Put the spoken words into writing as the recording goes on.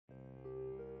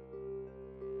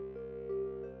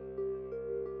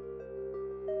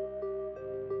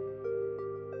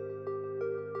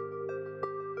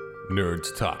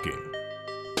Nerds Talking,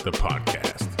 the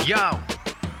podcast. Yo,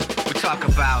 we talk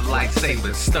about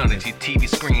lightsabers, stunning your TV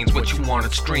screens, what you want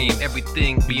to stream,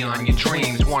 everything beyond your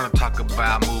dreams. Want to talk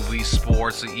about movies,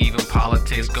 sports, or even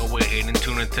politics? Go ahead and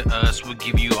tune into us. We'll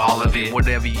give you all of it.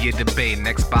 Whatever you're debating,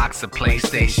 Xbox or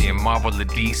PlayStation, Marvel or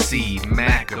DC,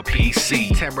 Mac or PC.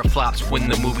 Teraflops when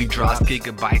the movie drops,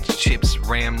 gigabytes, chips,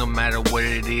 RAM, no matter what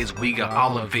it is, we got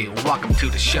all of it. Welcome to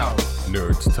the show.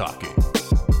 Nerds Talking,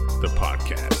 the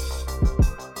podcast.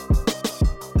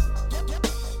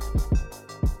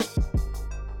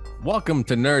 Welcome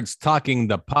to Nerds Talking,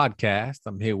 the podcast.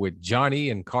 I'm here with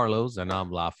Johnny and Carlos, and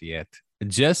I'm Lafayette.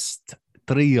 Just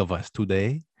three of us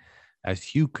today, as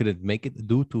Hugh couldn't make it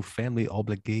due to family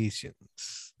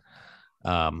obligations.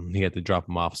 He had to drop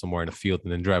him off somewhere in the field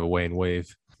and then drive away and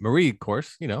wave. Marie, of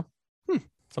course,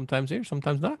 sometimes here,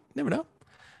 sometimes not. Never know.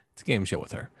 It's a game show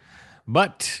with her.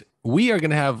 But we are going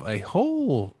to have a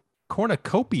whole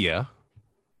cornucopia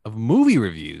of movie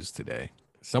reviews today.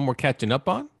 Some we're catching up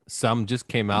on. Some just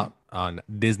came out on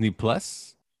Disney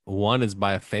Plus. One is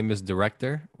by a famous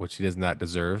director, which he does not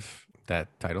deserve that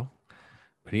title.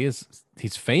 But he's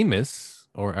famous,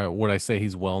 or would I say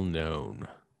he's well known?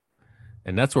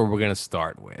 And that's where we're going to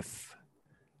start with.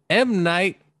 M.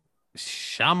 Night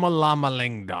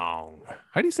Shyamalan Dong.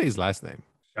 How do you say his last name?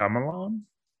 Shyamalan?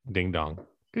 Ding dong.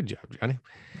 Good job, Johnny.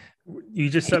 You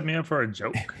just set me up for a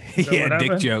joke. Yeah,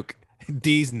 dick joke.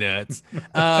 D's nuts.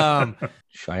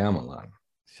 Shyamalan.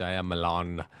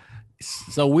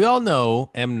 So we all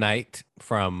know M. Night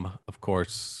from, of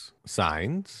course,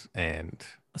 Signs and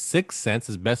Sixth Sense,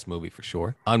 his best movie for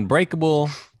sure. Unbreakable,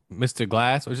 Mr.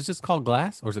 Glass, or is it just called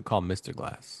Glass, or is it called Mr.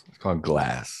 Glass? It's called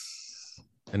Glass.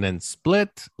 And then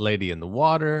Split, Lady in the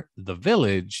Water, The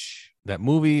Village, that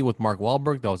movie with Mark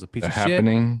Wahlberg that was a piece of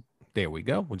Happening. shit. There we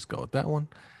go. We'll just go with that one.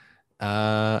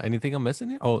 Anything I'm missing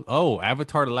here? Oh,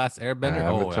 Avatar: The Last Airbender.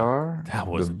 Avatar. That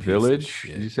was The a piece Village. of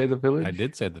shit. Did you say The Village? I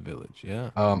did say The Village. Yeah.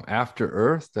 After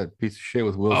Earth, that piece of shit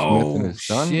with Will Smith and his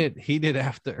son. Shit, he did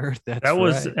After Earth. That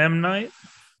was right. M. Night?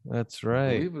 That's I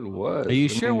right. believe it was. Are you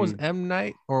sure it was M.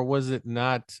 Night or was it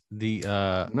not the?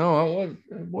 No,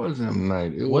 it was M.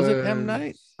 Night. Was it M.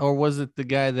 Night or was it the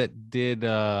guy that did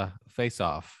Face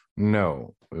Off?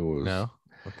 No, it was. No.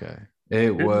 Okay.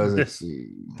 It was. Let's see.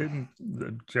 Didn't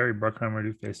Jerry Bruckheimer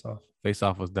do Face Off? Face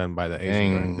Off was done by the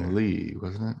Asian Ang director. Lee,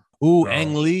 wasn't it? Ooh, No.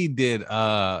 Ang Lee did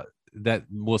that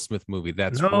Will Smith movie.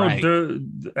 That's No, right.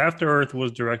 the After Earth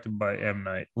was directed by M.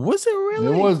 Night. Was it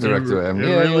really? It was directed by M. It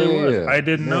Yeah, really yeah, was. yeah. I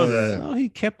didn't know Yeah, that. yeah. Oh, he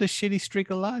kept the shitty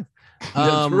streak alive.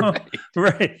 That's right.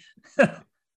 Right.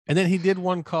 And then he did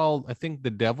one called, I think, The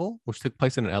Devil, which took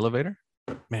place in an elevator.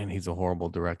 Man, he's a horrible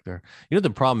director. You know, the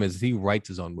problem is he writes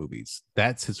his own movies.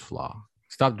 That's his flaw.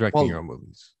 Stop directing your own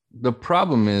movies. The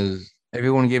problem is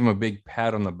everyone gave him a big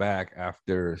pat on the back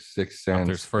after Sixth Sense,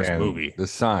 After his first and movie. The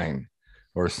Sign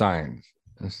or Signs.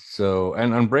 So,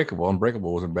 and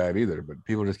Unbreakable wasn't bad either, but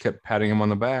people just kept patting him on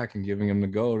the back and giving him the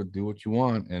go to do what you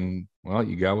want. And well,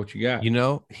 you got what you got. You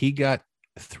know, he got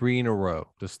 3 in a row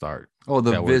to start. Oh,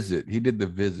 The that was- Visit. He did The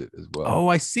Visit as well. Oh,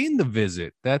 I seen The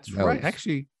Visit. That's That right. was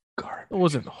Actually, garbage. it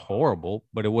wasn't horrible,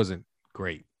 but it wasn't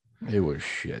great. It was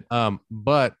shit.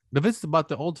 But The Visit's about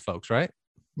the old folks, right?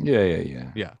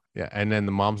 Yeah. Yeah. And then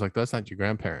the mom's like, that's not your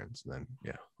grandparents. And then,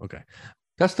 yeah. Okay.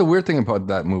 That's the weird thing about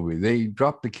that movie. They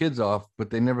drop the kids off, but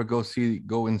they never go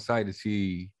inside to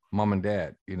see mom and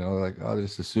dad. You know, like, oh,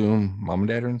 just assume mom and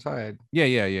dad are inside.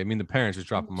 Yeah. I mean, the parents just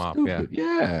drop them off. Yeah.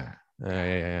 Yeah.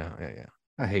 Yeah.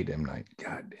 I hate M. Night.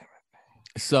 God damn it.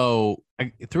 So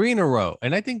 3 in a row.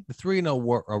 And I think the 3 in a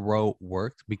row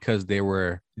worked because they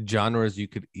were genres you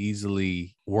could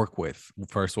easily work with.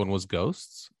 First one was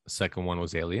ghosts. Second one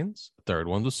was aliens. Third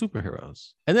one was superheroes.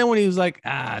 And then when he was like,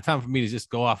 time for me to just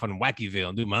go off on Wackyville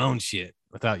and do my own shit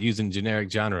without using generic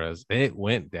genres, it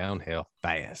went downhill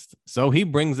fast. So he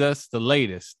brings us the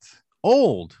latest,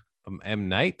 Old, from M.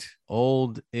 Night.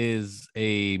 Old is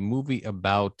a movie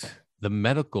about the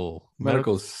medical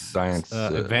science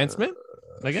advancement,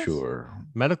 I guess. Sure.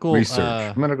 Medical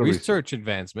research. Medical research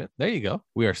advancement. There you go.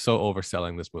 We are so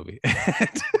overselling this movie.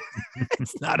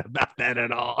 It's not about that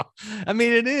at all. I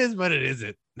mean, it is, but it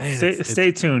isn't. Man,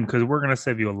 Stay tuned because we're gonna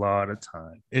save you a lot of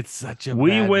time. it's such a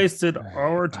We bad- wasted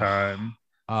our time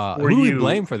who for do we you,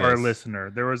 blame for this? our listener.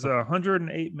 There was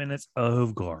 108 minutes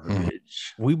of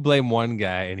garbage. We blame one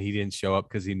guy and he didn't show up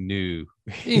because he knew.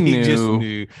 He just knew.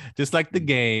 knew. Just like the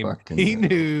game. Fucking He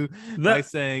knew. knew by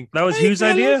saying That was "Hey, Hugh's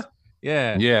fellas." idea.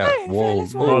 Yeah. Yeah. Hey, Whoa.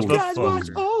 fellas, why don't you whoa. guys watch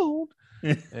Motherfucker. Old?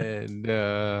 And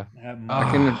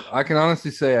I can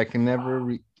honestly say I can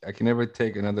never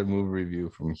take another movie review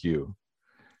from Hugh.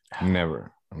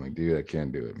 Never. I'm like, dude, I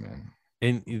can't do it, man.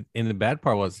 And the bad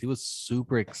part was he was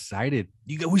super excited.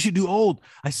 We should do Old.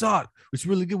 I saw it. It's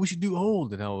really good. We should do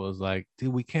Old. And I was like,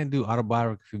 dude, we can't do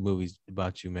autobiography movies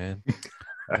about you, man.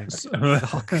 Like,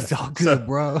 it's all good,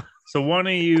 bro. So why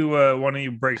don't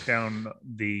you break down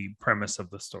the premise of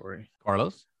the story?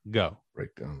 Carlos, go.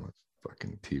 Break down my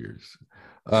fucking tears.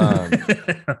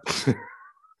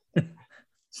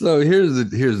 So here's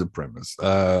the premise.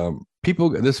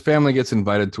 This family gets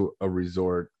invited to a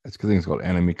resort. I think it's called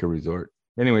Anamica Resort.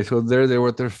 Anyway, so they're there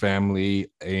with their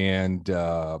family, and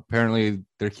apparently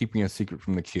they're keeping a secret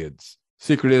from the kids.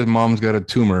 Secret is mom's got a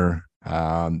tumor.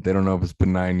 They don't know if it's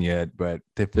benign yet, but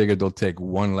they figured they'll take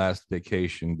one last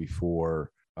vacation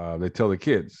before they tell the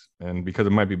kids, and because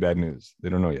it might be bad news, they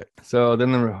don't know yet. So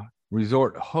then the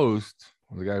resort host,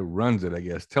 the guy who runs it, I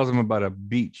guess, tells them about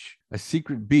a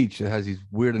secret beach that has these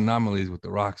weird anomalies with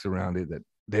the rocks around it that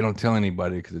they don't tell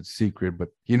anybody because it's secret. But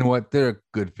you know what? They're a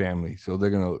good family, so they're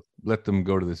gonna let them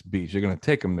go to this beach. They're gonna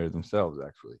take them there themselves,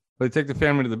 actually. But they take the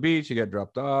family to the beach. They get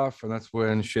dropped off, and that's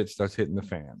when shit starts hitting the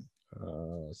fan.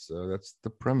 So that's the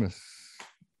premise.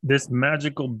 This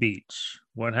magical beach.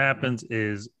 What happens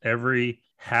is every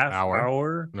half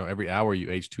hour. No, every hour you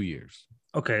age 2 years.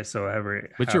 Okay, so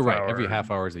But you're right. Every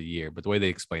half hour is a year. But the way they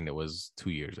explained it was 2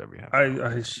 years every half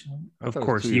hour. Of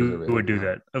course you would do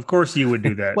that. Of course you would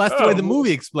do that. Well, that's the way the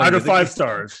movie explained out it. of 5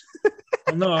 stars.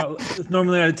 No, it's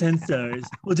normally out of 10 stars.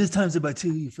 Well, this time's about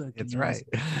 2. You fucking. That's right.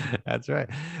 That's right.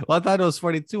 Well, I thought it was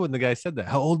funny too when the guy said that.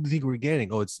 How old do you think we're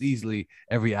getting? Oh, it's easily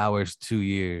every hour is 2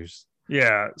 years.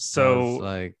 Yeah. So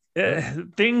like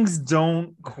things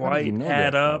don't quite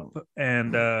add up,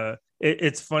 and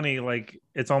it's funny. Like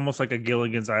it's almost like a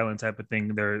Gilligan's Island type of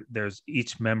thing. There's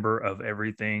each member of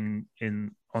everything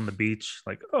on the beach.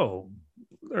 Like, oh,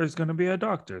 there's going to be a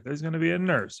doctor. There's going to be a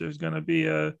nurse. There's going to be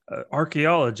a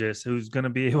archaeologist who's going to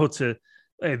be able to.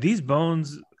 Hey, these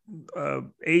bones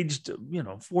aged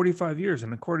 45 years,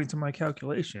 and according to my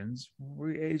calculations,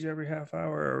 we age every half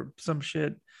hour or some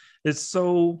shit. It's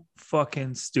so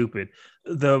fucking stupid.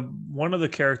 One of the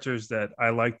characters that I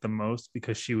liked the most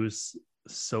because she was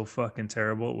so fucking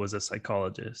terrible was a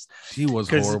psychologist. She was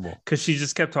horrible because she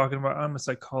just kept talking about I'm a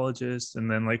psychologist, and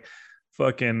then like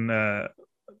fucking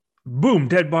boom,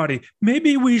 dead body.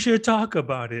 Maybe we should talk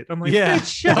about it. I'm like, yeah,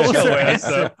 shut your ass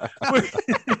up.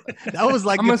 That was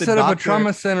like I'm gonna set up a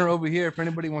trauma center over here if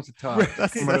anybody wants to talk.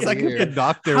 That's like if the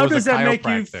doctor. How was does a that make you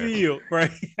chiropractor. feel?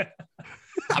 Right.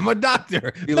 I'm a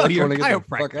doctor. You No, like you're a want to get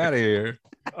the chiropractor. fuck out of here.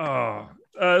 Oh,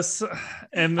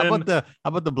 and then How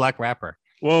about the black rapper?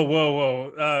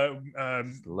 whoa.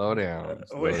 Slow down.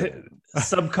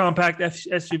 Subcompact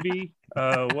SUV.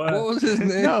 What was his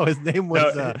name? No, his name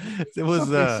was it was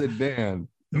Sedan.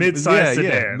 Mid-size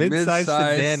sedan. Mid-size Mid-size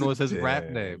sedan was his sedan. rap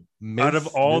name. Out of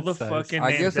all the Mid-size. fucking I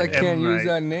names guess I that can't M. use Night-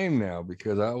 that name now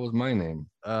because that was my name.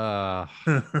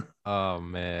 Oh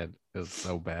man, it was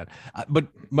so bad. But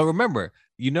remember,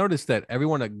 you notice that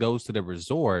everyone that goes to the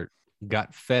resort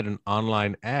got fed an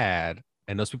online ad,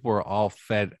 and those people were all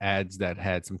fed ads that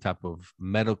had some type of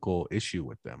medical issue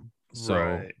with them. So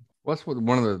Right. What's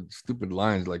one of the stupid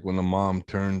lines? Like when the mom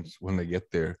turns when they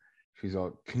get there, she's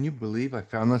all, "Can you believe I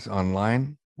found this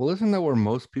online?" Well, isn't that where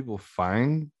most people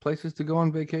find places to go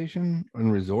on vacation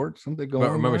and resorts? Don't they go?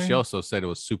 but remember, she online? also said it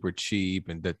was super cheap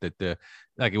and that the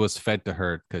like it was fed to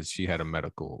her because she had a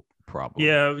medical problem.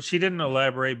 Yeah, she didn't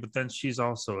elaborate, but then she's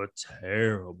also a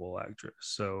terrible actress.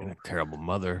 So And a terrible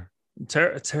mother.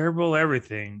 terrible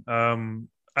everything.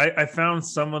 I found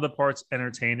some of the parts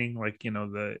entertaining, like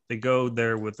they go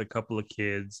there with a couple of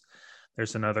kids.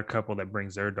 There's another couple that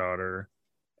brings their daughter,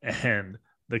 and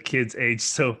the kids age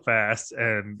so fast,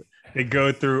 and they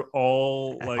go through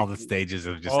all the stages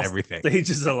of just all everything.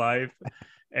 stages of life,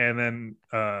 and then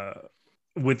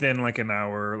within like an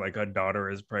hour, like a daughter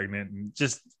is pregnant, and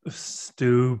just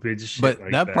stupid shit. But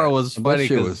like that part was That funny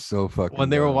shit was because so fucking. when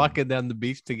they were dumb. walking down the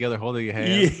beach together, holding your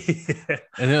hand, yeah.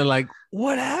 and they're like,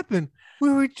 "What happened?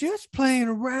 We were just playing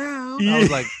around." I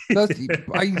was like, That's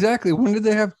exactly. When did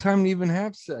they have time to even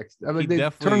have sex? I mean, He they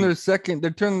definitely-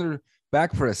 turn their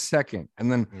back for a second,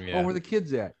 and then Yeah. oh, where the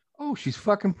kids at? Oh, she's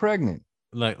fucking pregnant.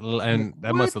 and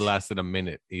that must have What? lasted a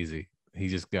minute, easy. He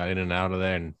just got in and out of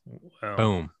there, and Well,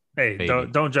 boom. hey, baby.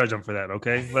 don't judge him for that,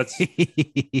 okay? Let's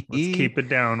keep it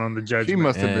down on the She judgment.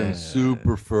 must have been Uh,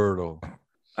 super fertile.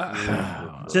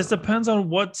 Just depends on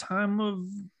what time of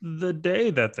the day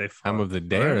that they Time fuck, of the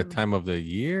day or the right? time of the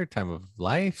year, time of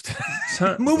life.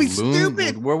 So- Movie The moon-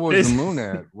 stupid. Where was It's- the moon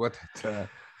at? What?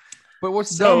 But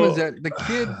what's So- dumb is that the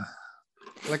kid,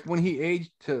 like when he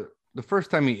aged to the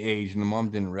first time he aged, and the mom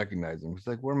didn't recognize him. He's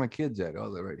like, "Where are my kids at?" "Oh,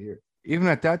 they're right here." Even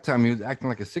at that time, he was acting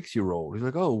like a 6-year-old. He's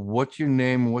like, "Oh, what's your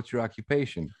name? What's your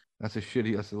occupation?" That's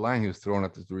the line he was throwing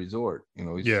at the resort. You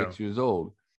know, he's Yeah. 6 years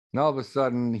old. And all of a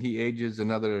sudden, he ages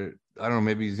another, I don't know,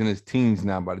 maybe he's in his teens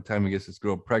now by the time he gets this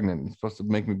girl pregnant. It's supposed to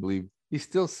make me believe he's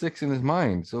still 6 in his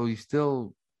mind. So he's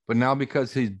still, but now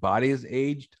because his body is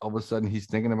aged, all of a sudden he's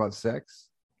thinking about sex.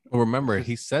 Well, remember,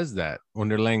 he says that when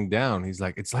they're laying down, he's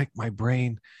like, it's like my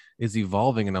brain is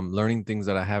evolving and I'm learning things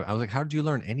that I have. I was like, how did you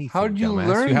learn anything? How did you dumbass?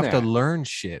 learn You have to that? learn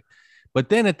shit. But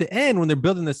then at the end, when they're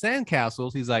building the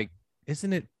sandcastles, he's like,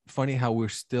 isn't it funny how we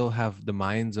still have the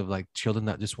minds of like children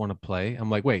that just want to play? I'm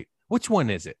like, wait, which one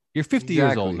is it? You're 50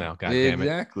 years old now. God damn it.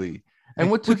 Exactly. And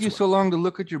Like, what took which you so long to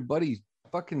look at your buddy's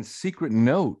fucking secret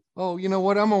note? Oh, you know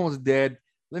what? I'm almost dead.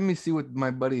 Let me see what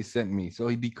my buddy sent me. So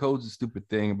he decodes a stupid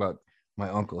thing about my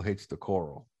uncle hates the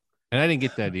coral. And I didn't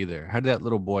get that either. How did that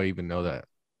little boy even know that?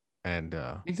 And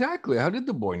Exactly. How did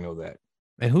the boy know that?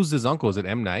 who's his uncle? Is it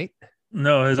M. Night?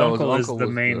 No, his No, his uncle is uncle the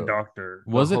was main the- doctor.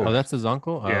 Was it? Oh, host. that's his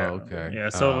uncle? Yeah. Oh, okay. Yeah.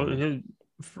 So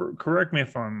correct me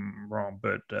if I'm wrong,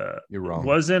 but You're wrong.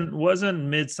 wasn't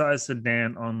mid-sized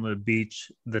sedan on the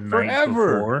beach the night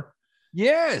Forever. before?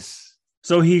 Yes.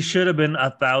 So he should have been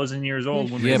 1,000 years old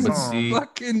when Yeah, they but saw see- him.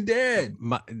 Fucking dead.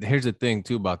 Here's the thing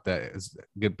too about that. Is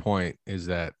good point is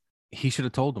that he should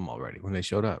have told them already when they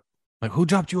showed up. Like, who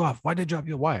dropped you off? Why did they drop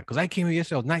you? Why? Because I came here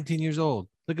yesterday. I was 19 years old.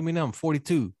 Look at me now. I'm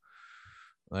 42.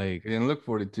 Like, He didn't look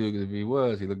 42 because if he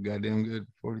was, he looked goddamn good.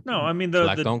 42. No, I mean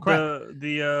Black don't crack.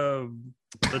 the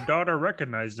daughter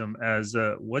recognized him as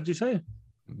what'd you say?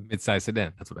 mid-sized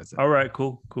sedan. That's what I said. All right,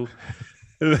 cool.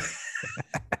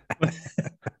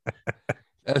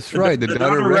 That's right. The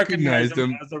daughter recognized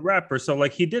him. as a rapper, so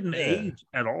like he didn't Yeah. age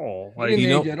at all. He Like didn't you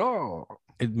know- age at all.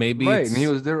 It maybe Right. it's- And he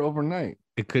was there overnight.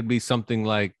 it could be something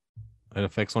like it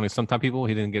affects only some type of people.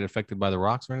 He didn't get affected by the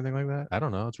rocks or anything like that. I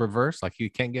don't know. It's reverse. Like he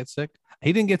can't get sick.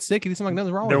 He didn't get sick. He didn't seem like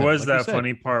nothing wrong there with him, was like you that said.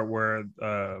 funny part where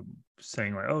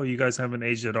saying like, "Oh, you guys haven't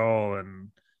aged at all," and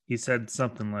he said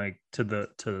something like to the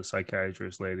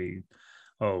psychiatrist lady,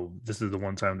 "Oh, this is the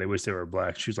one time they wish they were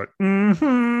black." She's like,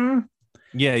 "Mm-hmm,"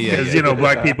 Yeah, yeah. because yeah.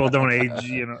 black people don't age, on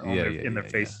Yeah, their, yeah, in their yeah,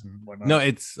 face and whatnot. No,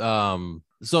 it's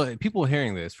so people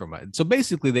hearing this from so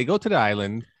basically they go to the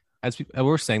island as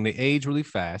we're saying they age really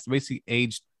fast, basically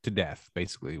age to death,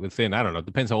 basically within I don't know,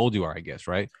 depends how old you are, I guess,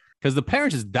 right? Because the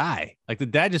parents just die. Like the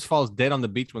dad just falls dead on the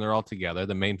beach when they're all together,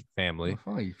 the main family.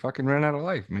 Oh, he fucking ran out of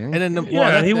life, man. And then the,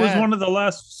 yeah, he was dad- one of the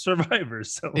last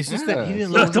survivors. So It's just that he Yeah,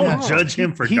 didn't so look don't that- judge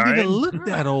him for he dying. didn't look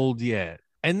that old yet.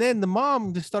 And then the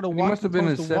mom just started he walking must have been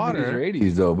in towards his the 70s water. or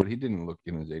 80s, though, but he didn't look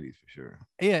in his 80s for sure.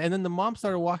 Yeah, and then the mom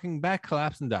started walking back,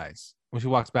 collapses and dies when she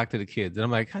walks back to the kids. And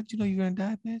I'm like, how'd you know you're gonna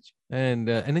die, bitch? And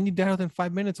then you die within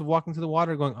 5 minutes of walking to the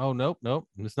water, going, oh nope,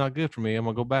 it's not good for me. I'm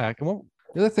gonna go back. And what?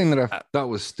 The other thing that I thought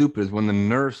was stupid is when the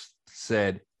nurse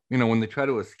said, when they try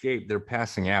to escape, they're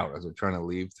passing out as they're trying to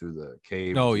leave through the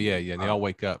cave. Oh yeah, and they all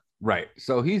wake up. Right.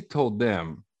 So he told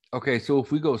them, okay, so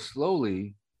if we go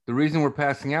slowly, the reason we're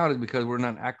passing out is because we're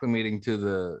not acclimating to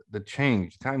the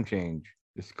time change.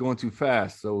 It's going too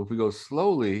fast. So if we go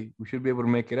slowly, we should be able to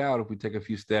make it out. If we take a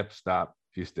few steps, stop,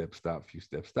 few steps, stop, few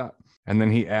steps, stop. And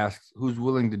then he asks, who's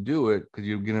willing to do it? Because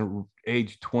you're going to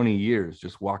age 20 years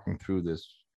just walking through this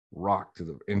rock to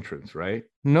the entrance, right?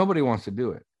 Nobody wants to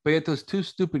do it. But yet those two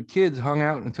stupid kids hung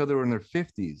out until they were in their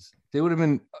 50s. They would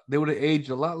have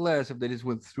aged a lot less if they just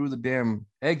went through the damn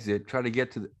exit, trying to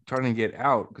get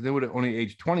out, because they would have only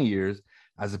aged 20 years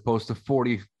as opposed to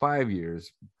 45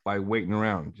 years by waiting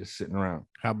around, just sitting around.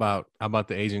 How about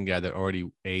the Asian guy that already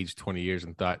aged 20 years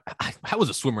and thought, I was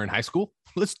a swimmer in high school.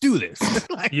 Let's do this.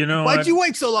 Like, You know why'd what? you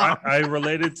wait so long? I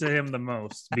related to him the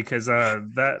most because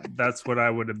that's what I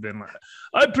would have been like.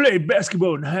 I played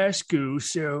basketball in high school,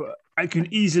 so I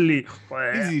can easily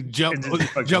Easy jump And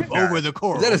just fucking jump die. over the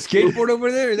coral. Is that a skateboard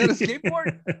over there? Is that a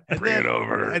skateboard? And Bring then- it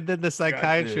over. And then the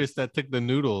psychiatrist that took the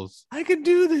noodles, I can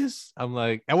do this. I'm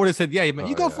like, I would have said, yeah, man,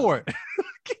 you Oh, go yeah. for it.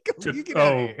 You get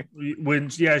out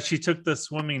of here. She took the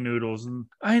swimming noodles, and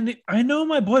I know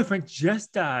my boyfriend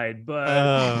just died,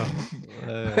 but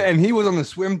And he was on the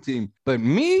swim team. But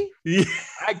me, yeah.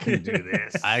 I can do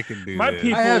this. I can do My this.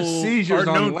 people I have seizures are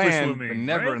known on for land, but swimming,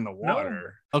 never right? in the No.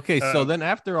 water. Okay, so Uh, then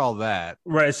after all that,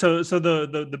 Right. So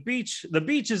the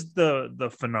beach is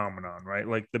the phenomenon, right?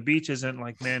 Like the beach isn't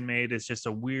like man-made. It's just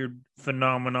a weird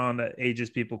phenomenon that ages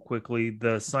people quickly.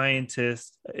 The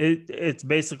scientists, it's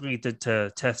basically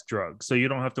to test drugs. So you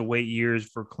don't have to wait years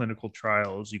for clinical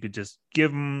trials. You could just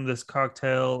give them this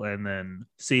cocktail and then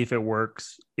see if it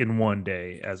works in one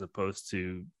day as opposed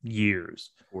to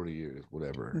years. 40 years,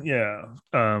 whatever. Yeah.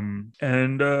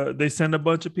 And they send a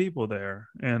bunch of people there.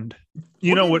 And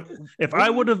you know what? If I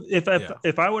would have, if Yeah.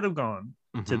 I would have gone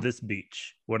to this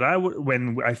beach. What I would,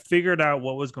 when I figured out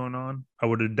what was going on, I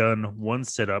would have done one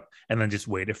sit up and then just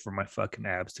waited for my fucking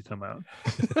abs to come out.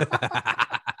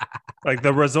 Like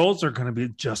the results are going to be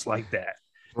just like that.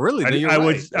 Really? I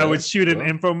would shoot an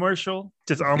infomercial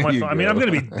just on my phone. I mean, I'm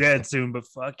gonna be dead soon, but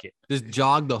fuck it. Just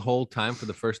jog the whole time for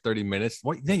the first 30 minutes.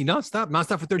 What? Yeah, you non-stop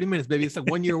for 30 minutes, baby. It's like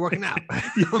 1 year working out.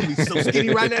 You're gonna be so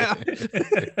skinny right now.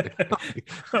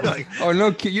 Like, oh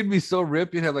no, kid, you'd be so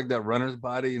ripped. You'd have like that runner's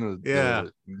body,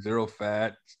 zero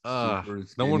fat. No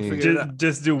one figured it out.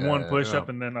 Just do one push up,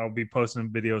 and then I'll be posting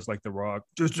videos like The Rock.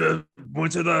 Just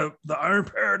went to the Iron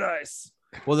Paradise.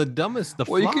 Well,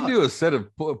 you can do a set of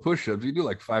push-ups. You do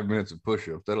like 5 minutes of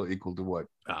push-ups. That'll equal to what?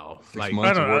 Oh, 6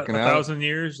 months of working out. 1,000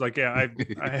 years. Like, yeah,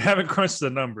 I haven't crunched the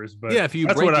numbers, but yeah,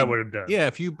 that's what I would have done. Yeah,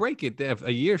 if you break it, if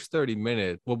a year's 30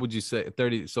 minutes, what would you say?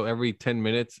 30. So every 10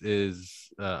 minutes is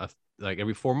like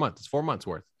every 4 months. It's 4 months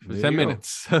worth. 10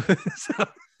 minutes.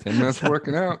 10 minutes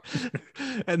working out,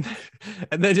 and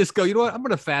then just go. You know what? I'm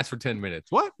gonna fast for 10 minutes.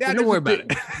 What? Yeah, don't worry about it.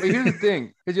 But here's the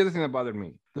thing. Here's the other thing that bothered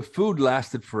me. The food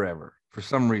lasted forever. For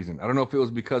some reason, I don't know if it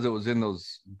was because it was in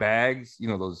those bags,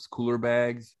 those cooler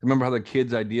bags. Remember how the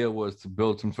kids' idea was to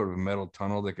build some sort of metal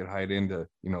tunnel that could hide into,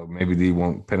 maybe they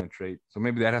won't penetrate. So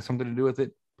maybe that has something to do with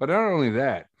it. But not only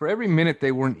that, for every minute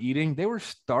they weren't eating, they were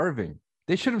starving.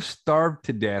 They should have starved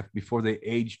to death before they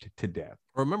aged to death.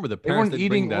 Remember, the parents weren't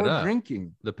eating or up.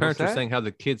 Drinking. The parents were saying how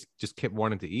the kids just kept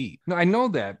wanting to eat. No, I know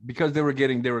that because they were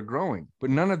growing, but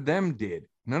none of them did.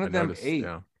 None of them ate.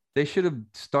 Yeah. They should have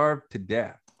starved to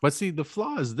death. But see, the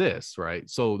flaw is this, right?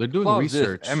 So they're doing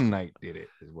research. M. Night did it.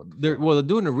 Is what they're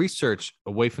doing the research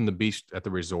away from the beach at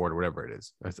the resort or whatever it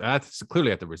is. It's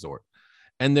clearly at the resort,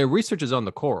 and their research is on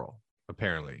the coral.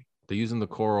 Apparently, they're using the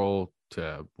coral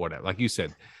to whatever. Like you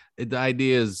said, the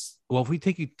idea is, well, if we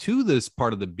take you to this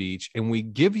part of the beach and we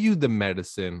give you the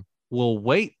medicine, we'll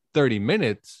wait 30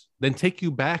 minutes, then take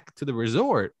you back to the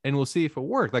resort, and we'll see if it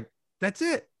worked. Like that's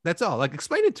it. That's all. Like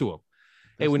explain it to them.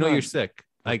 Hey, we know you're sick.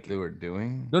 Like they were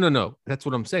doing. No. That's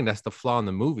what I'm saying. That's the flaw in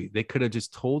the movie. They could have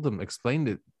just told them,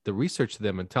 explained the research to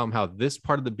them, and tell them how this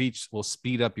part of the beach will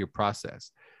speed up your process.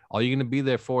 All you're going to be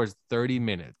there for is 30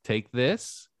 minutes. Take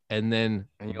this, and then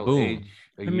boom.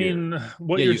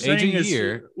 What you're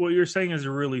saying is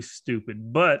really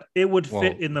stupid, but it would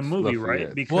fit in the movie,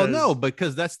 right?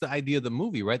 Because that's the idea of the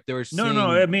movie, right?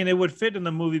 I mean, it would fit in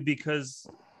the movie because,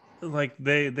 like,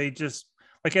 they just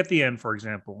like at the end, for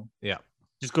example. Yeah.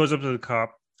 Just goes up to the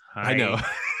cop. Hi. I know.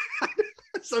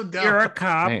 So dumb. You're a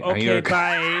cop. Hey, okay,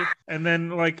 bye. And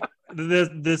then like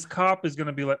this cop is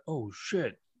gonna be like, oh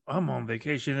shit, I'm on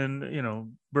vacation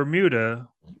in Bermuda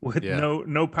with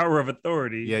no power of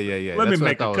authority. Yeah. Let me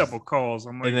make a couple calls.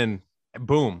 I'm like, and then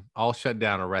boom, all shut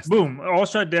down, arrested. Boom, all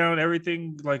shut down.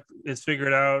 Everything like is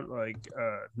figured out. Like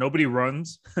nobody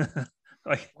runs.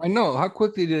 Like I know. How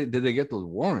quickly did they get those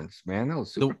warrants, man? That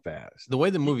was super fast. The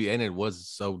way the movie ended was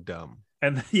so dumb.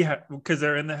 And because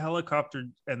they're in the helicopter,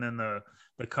 and then the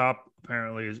cop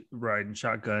apparently is riding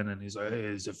shotgun, and he's like, hey,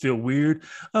 does it feel weird?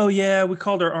 Oh yeah, we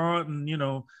called her aunt, and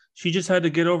she just had to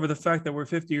get over the fact that we're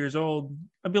 50 years old.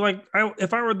 I'd be like,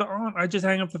 if I were the aunt, I'd just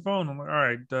hang up the phone. I'm like, all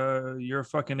right, you're a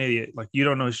fucking idiot. Like, you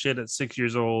don't know shit at 6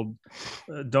 years old.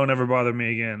 Don't ever bother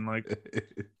me again. Like,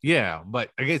 yeah,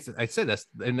 but I guess I said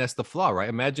that's the flaw, right?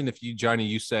 Imagine if Johnny,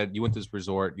 you said you went to this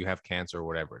resort, you have cancer or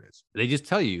whatever it is. They just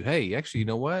tell you, hey, actually, you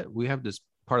know what? We have this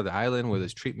part of the island where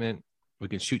there's treatment. We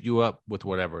can shoot you up with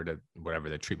whatever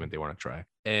the treatment they want to try.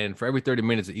 And for every 30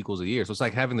 minutes, it equals a year. So it's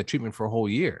like having the treatment for a whole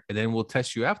year. And then we'll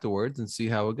test you afterwards and see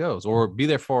how it goes. Or be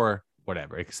there for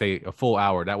whatever. It could say a full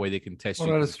hour. That way they can test you.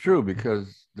 Well, that is true,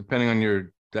 because depending on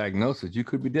your diagnosis, you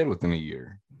could be dead within a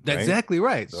year. Right? Exactly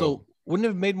right. So wouldn't it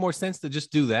have made more sense to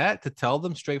just do that? To tell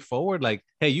them straightforward, like,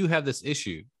 hey, you have this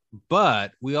issue,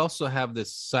 but we also have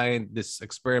this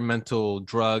experimental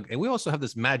drug, and we also have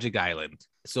this magic island.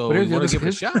 So you want to give it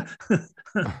a shot.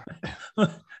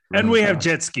 And we have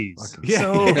jet skis. Yeah.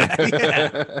 So,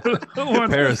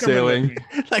 parasailing.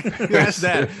 Like you asked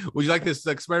that. Would you like this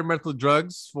experimental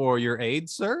drugs for your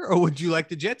AIDS, sir? Or would you like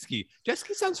the jet ski? Jet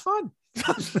ski sounds fun.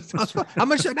 Sounds fun. How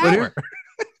much an hour?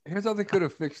 Here's how they could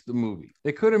have fixed the movie.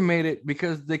 They could have made it,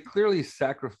 because they clearly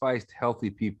sacrificed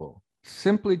healthy people.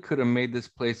 Simply could have made this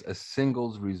place a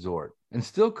singles resort, and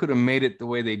still could have made it the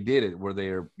way they did it, where they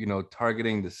are,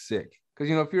 targeting the sick. Because,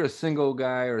 if you're a single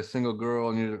guy or a single girl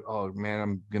and you're, oh man,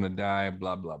 I'm going to die,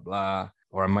 blah, blah, blah,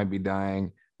 or I might be dying.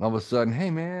 And all of a sudden,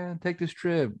 hey man, take this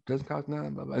trip. Doesn't cost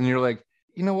nothing, blah, blah. And you're like,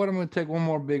 you know what? I'm going to take one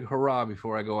more big hurrah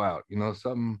before I go out.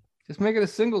 Something Just make it a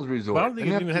singles resort. Well, I don't think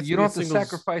you don't have to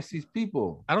sacrifice these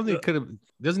people. I don't think it could have.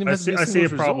 Doesn't even have to be a I see a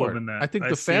singles problem resort. in that. I think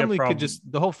the family could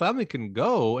the whole family can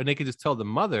go, and they could just tell the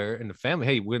mother and the family,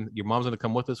 hey, when your mom's gonna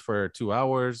come with us for 2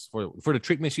 hours for the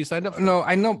treatment she signed up for. No,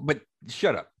 I know, but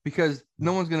shut up, because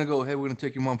no one's gonna go, hey, we're gonna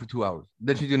take your mom for 2 hours.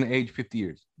 Then she's gonna age 50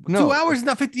 years. No, 2 hours is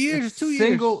not 50 years. It's 2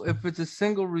 years. If it's a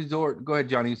single resort, go ahead,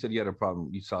 Johnny. You said you had a problem.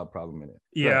 You saw a problem in it.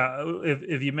 Yeah,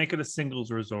 if you make it a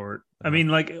singles resort, I mean,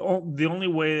 like the only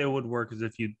way it would work is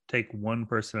if you take one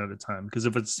person at a time. Because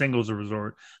if it's singles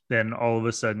resort, then all of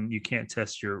a sudden you can't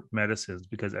test your medicines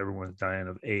because everyone's dying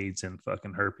of AIDS and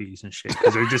fucking herpes and shit.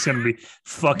 Because they're just gonna be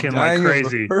fucking like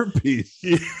crazy. Herpes.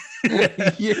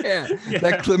 yeah,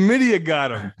 that chlamydia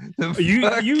got him. You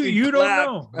don't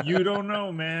know. You don't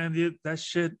know, man. That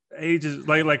shit ages.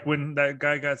 Like when that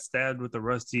guy got stabbed with a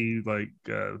rusty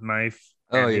knife.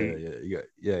 Oh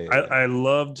yeah. I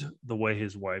loved the way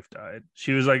his wife died.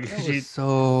 She was like, she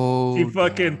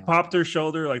fucking popped her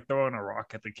shoulder, like throwing a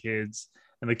rock at the kids,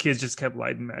 and the kids just kept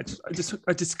lighting matches. I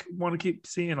just want to keep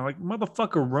seeing. I'm like,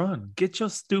 motherfucker, run! Get your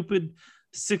stupid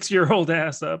 6-year-old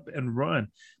ass up and run.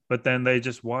 But then they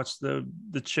just watched the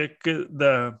chick.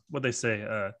 What they say?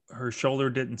 Her shoulder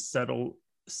didn't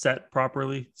set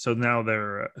properly, so now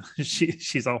they're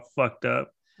she's all fucked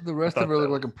up. The rest of her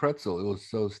looked like a pretzel. It was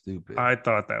so stupid. I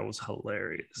thought that was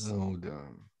hilarious. So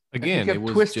dumb. Again, she kept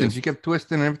twisting. She kept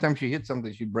twisting. And every time she hit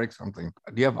something, she'd break something.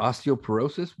 Do you have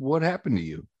osteoporosis? What happened to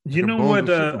you? You know what?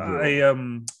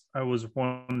 I was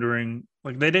wondering.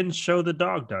 Like, they didn't show the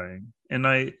dog dying, and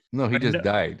he just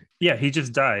died. Yeah, he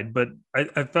just died. But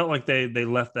I felt like they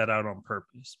left that out on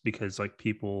purpose because like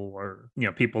people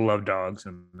love dogs,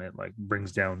 and it like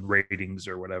brings down ratings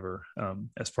or whatever.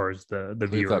 As far as the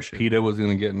viewership. Thought PETA was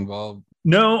going to get involved.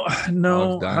 No.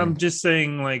 I'm just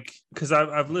saying, like, because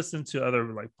I've listened to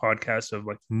other like podcasts of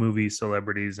like movie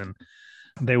celebrities, and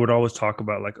they would always talk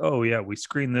about like, oh yeah, we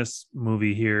screened this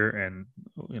movie here, and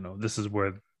this is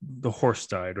where the horse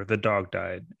died or the dog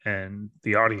died, and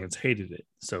the audience hated it,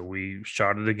 so we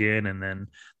shot it again, and then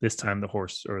this time the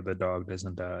horse or the dog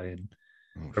doesn't die, and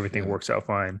everything works out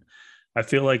fine. I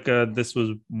feel like this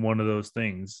was one of those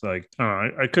things. Like,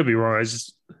 I could be wrong. I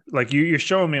just like you're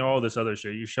showing me all this other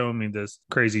shit. You're showing me this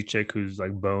crazy chick whose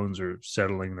like bones are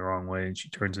settling the wrong way and she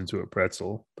turns into a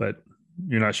pretzel, but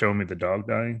you're not showing me the dog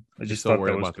dying. I just thought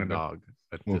that was about the dog.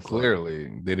 Well, clearly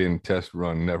they didn't test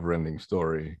run Never-Ending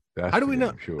Story. How do we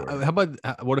know? Sure. How about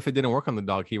what if it didn't work on the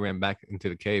dog? He ran back into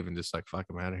the cave and just like, fuck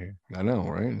him out of here. I know,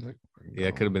 right? Like, yeah,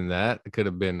 it could have been that. It could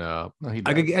have been.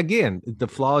 Again, the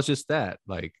flaw is just that.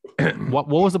 Like, what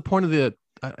was the point of the?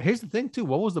 Here's the thing too.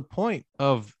 What was the point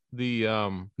of the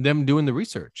them doing the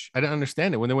research? I didn't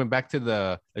understand it when they went back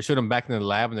to they showed them back in the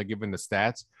lab and they're giving the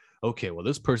stats. Okay, well,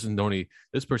 this person died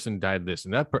this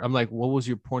and that. I'm like, what was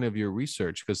your point of your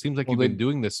research? Because it seems like you've been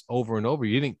doing this over and over.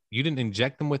 You didn't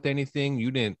inject them with anything.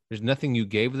 There's nothing you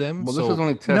gave them. Well, this was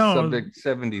only test subject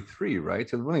 73, right?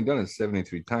 So they've only done it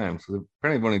 73 times. So they've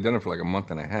apparently only done it for like a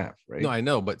month and a half, right? No, I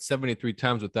know, but 73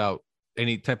 times without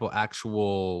any type of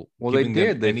actual. Well, they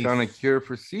did. They found a cure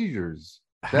for seizures.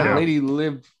 That lady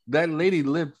lived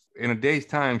in a day's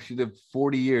time. She lived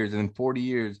 40 years, and in 40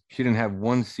 years, she didn't have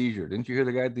one seizure. Didn't you hear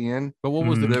the guy at the end? But what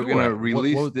was they're going to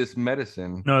release this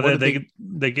medicine? No,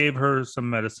 they gave her some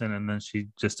medicine, and then she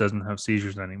just doesn't have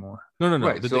seizures anymore. No.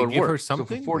 Right, Did they give her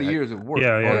something? So for 40 years, it worked.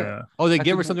 Yeah. Oh, they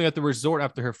gave her something at the resort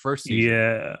after her first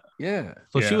seizure. Yeah.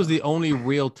 So she was the only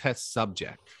real test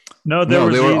subject. No,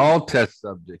 they were all test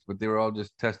subjects, but they were all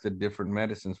just tested different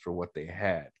medicines for what they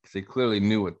had, because they clearly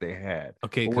knew what they had.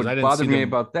 Okay, what bothered me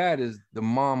about that is the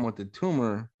mom with the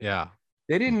tumor. Yeah,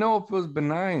 they didn't know if it was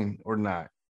benign or not.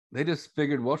 They just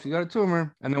figured, well, she got a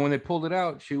tumor, and then when they pulled it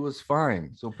out, she was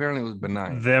fine. So apparently, it was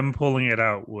benign. Them pulling it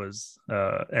out was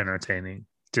entertaining.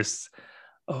 Just.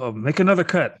 Oh, make another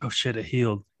cut. Oh shit, it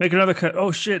healed. Make another cut.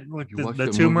 Oh shit, like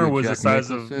the tumor was the size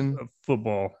of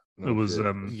football. It was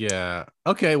yeah.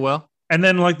 Okay, well. And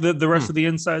then like the rest of the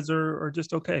insides are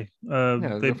just okay.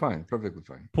 They're fine, perfectly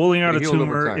fine. Pulling out a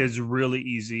tumor is really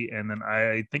easy, and then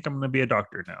I think I'm gonna be a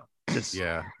doctor now. Just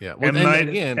yeah. Well, M. Night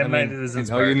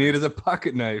is all you need is a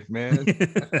pocket knife, man.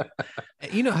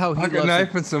 You know how pocket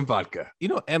knife and some vodka. You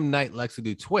know, M. Night likes to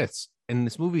do twists. And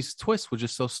this movie's twist was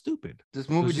just so stupid. This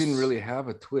movie didn't really have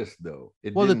a twist, though.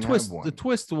 The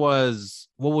twist was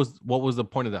what was the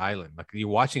point of the island? Like, you're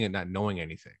watching it not knowing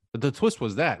anything. But the twist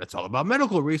was that it's all about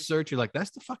medical research. You're like,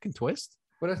 that's the fucking twist.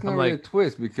 But that's not really a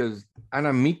twist, because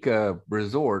Anamika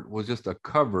Resort was just a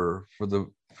cover for the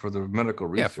medical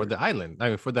research. Yeah, for the island. I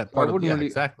mean, for that part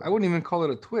exactly. I wouldn't even call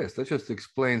it a twist. That just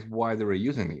explains why they were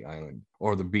using the island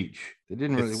or the beach. They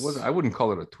didn't really. I wouldn't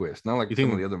call it a twist. Not like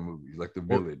some of the other movies, like The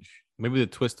Village. Maybe the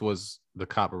twist was the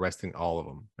cop arresting all of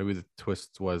them. Maybe the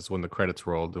twist was when the credits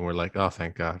rolled and we're like, oh,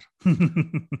 thank God.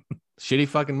 Shitty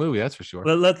fucking movie, that's for sure.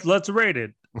 Let's rate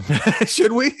it.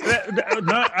 Should we?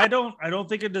 No, I don't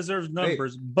think it deserves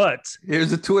numbers, but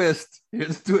here's a twist.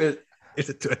 It's a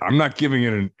twist. I'm not giving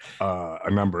it a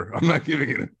number. I'm not giving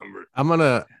it a number. I'm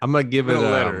gonna give it a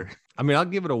letter. I mean, I'll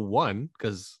give it a 1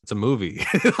 because it's a movie.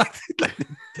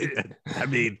 I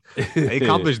mean, they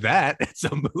accomplished that. It's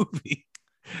a movie.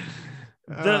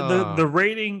 The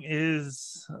rating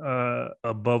is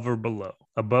above or below,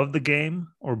 above the game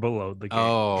or below the game.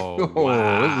 Oh,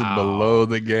 wow. This is below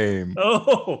the game.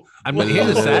 Oh, I mean,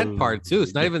 here's the sad part too.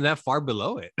 It's not even that far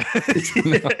below it. It's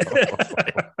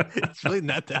really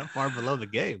not that far below the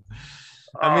game.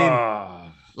 I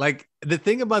mean, like the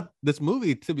thing about this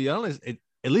movie, to be honest,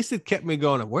 at least it kept me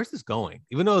going. Where's this going?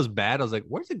 Even though it was bad, I was like,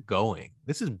 where's it going?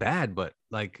 This is bad, but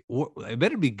like, it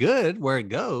better be good where it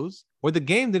goes. Where the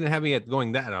game didn't have me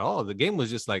going that at all. The game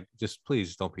was just like,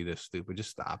 please don't be this stupid.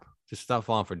 Just stop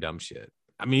falling for dumb shit.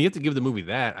 I mean, you have to give the movie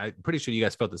that. I'm pretty sure you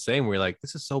guys felt the same. Where you're like,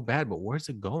 this is so bad, but where's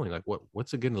it going? Like,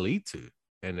 what's it going to lead to?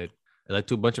 And it led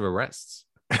to a bunch of arrests.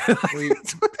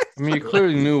 You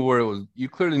clearly knew where it was. You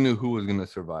clearly knew who was going to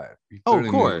survive. Of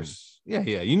course. Yeah.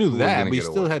 You knew that, but you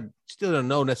still don't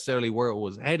know necessarily where it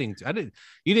was heading to.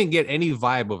 You didn't get any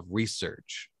vibe of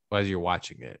research as you're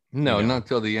watching it. No, not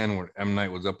until the end where M. Night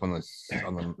was up on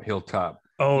the hilltop.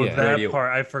 Oh, yeah. That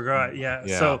part I forgot.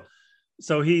 Yeah.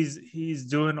 So he's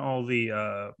doing all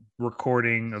the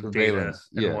recording of data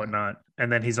and whatnot,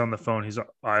 and then he's on the phone.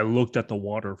 I looked at the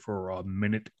water for a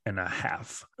minute and a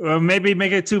half. Maybe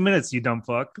make it 2 minutes, you dumb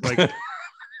fuck. Like.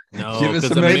 No,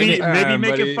 maybe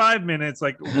make it 5 minutes.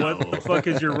 Like, what the fuck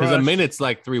is your rush? Because a minute's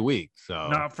like 3 weeks. So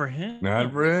not for him.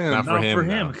 Not for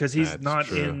him because he's not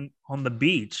on the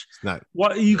beach. It's not.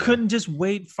 What you couldn't just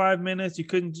wait 5 minutes. You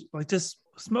couldn't just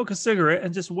smoke a cigarette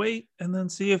and just wait and then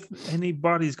see if any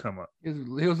bodies come up. He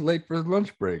was late for his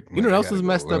lunch break. You know what else is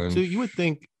messed up too? You would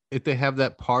think if they have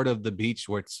that part of the beach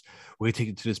where we take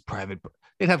it to this private,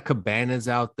 they'd have cabanas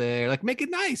out there. Like, make it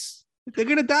nice. They're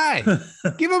gonna die.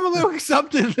 Give them a little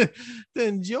something to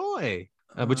enjoy.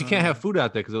 But you can't have food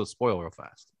out there because it'll spoil real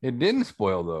fast. It didn't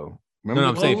spoil though. Remember,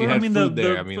 I'm saying if you had food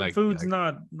there, I mean, like food's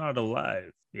not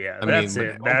alive. Yeah, that's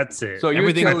it. So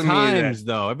everything times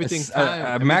though. Everything's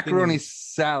a macaroni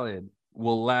salad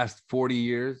will last 40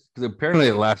 years because apparently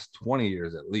it lasts 20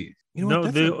 years at least. You know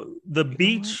the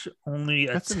beach only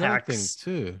attacks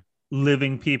too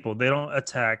living people. They don't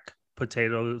attack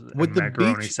potatoes and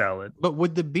macaroni salad. But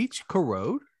would the beach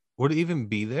corrode? Would it even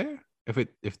be there if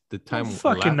the time?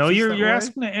 Fucking no, you're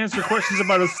asking to answer questions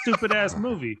about a stupid ass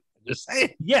movie. Just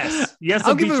saying. Yes.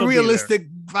 I'll give a realistic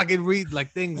fucking read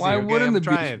like things. Why wouldn't the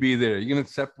beach be there? You're gonna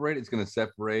separate. It's gonna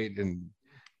separate and.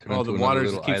 The water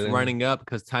just keeps running up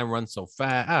because time runs so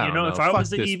fast. If I was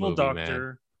the evil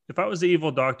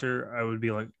doctor, I would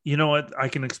be like, you know what? I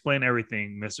can explain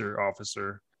everything, Mr.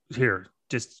 Officer. Here,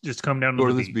 just come down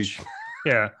to the beach.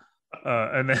 Yeah.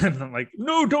 And then I'm like,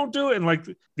 no, don't do it. And like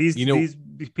these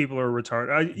people are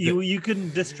retarded. You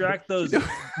can distract those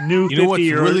new. You know what's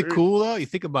really cool though? You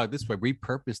think about it this way: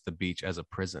 repurpose the beach as a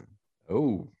prison.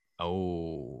 Oh,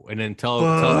 and then tell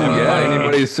everybody,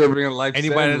 anybody serving a life,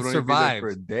 anybody that survives for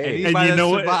a day, anybody that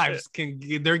survives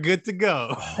they're good to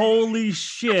go. Holy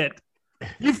shit!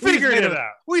 You figured it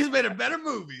out. We just made a better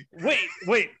movie.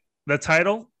 Wait. The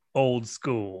title: Old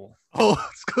School. Old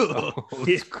School.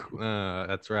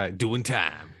 That's right. Doing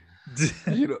time.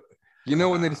 You know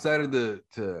when they decided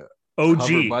to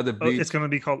OG by the beach, it's going to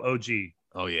be called OG.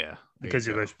 Oh yeah, because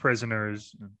there's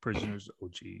prisoners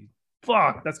OG.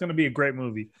 Fuck, that's gonna be a great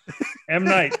movie. M.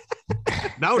 Night.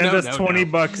 No,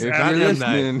 $20 after M.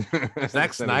 Night.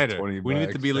 Zack Snyder. We need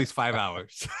it to be at least 5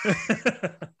 hours.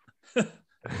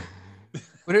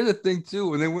 But here's the thing too: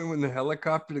 when they went in the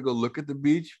helicopter to go look at the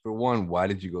beach, for one, why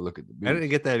did you go look at the beach? I didn't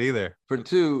get that either. For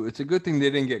two, it's a good thing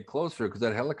they didn't get closer because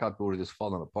that helicopter would have just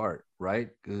fallen apart, right?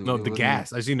 No, the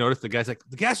gas. As you noticed, the guy's like,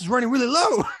 the gas is running really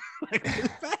low.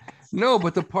 No,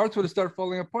 but the parts would have started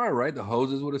falling apart, right? The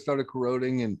hoses would have started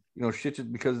corroding, and shit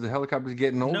just because the helicopter's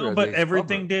getting older. No, but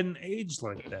everything didn't age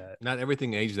like that. Not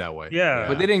everything aged that way. Yeah,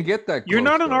 but they didn't get that. You're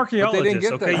not an archaeologist,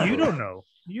 okay? You don't know.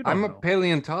 I'm a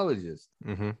paleontologist.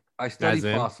 Mm-hmm. I study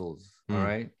fossils. All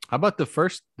right. How about the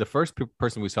first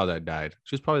person we saw that died?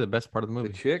 She was probably the best part of the movie.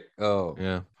 The chick? Oh,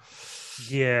 yeah.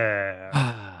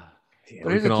 Yeah.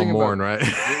 We can all mourn, right?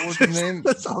 What was his name?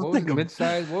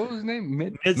 Mid-size. What was his name?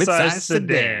 Mid-size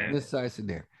sedan. Mid-size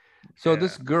sedan. So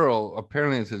this girl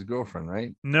apparently is his girlfriend,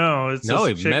 right? No,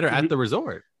 he met her at the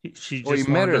resort. She just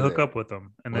wanted to hook up with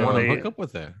him, and then they hook up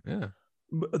with her. Yeah.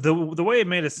 The way it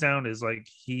made it sound is like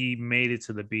he made it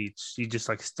to the beach. He just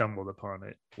like stumbled upon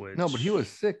it. Which No, but he was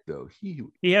sick though.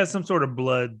 he has some sort of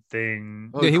blood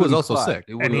thing. Yeah, he was couldn't also clot. sick.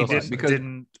 And he Because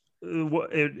didn't.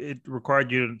 It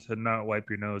required you to not wipe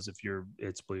your nose if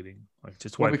it's bleeding. Like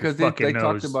just wipe because your fucking they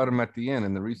nose. talked about him at the end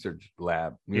in the research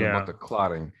lab, about the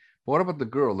clotting. But what about the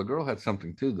girl? The girl had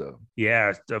something too, though.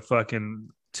 Yeah, the fucking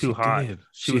too She hot. did.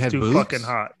 She She was had too boobs? fucking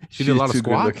hot. She did a lot of She's too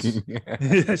good squats.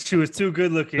 looking. She was too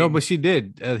good looking. No, but she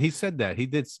did. He said that. He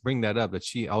did bring that up, that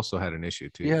she also had an issue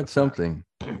too. He had something.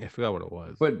 I forgot what it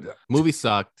was. But Movie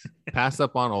sucked. Pass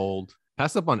up on old.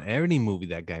 Pass up on any movie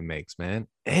that guy makes, man.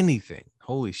 Anything.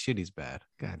 Holy shit, he's bad.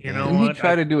 God You damn. know didn't he what?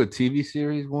 try to do a TV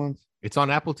series once? It's on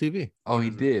Apple TV. Oh, he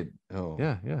did. Oh,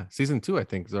 Yeah. Season 2, I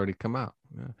think, has already come out.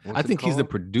 Yeah. What's I it think he's the called?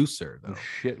 producer, The though.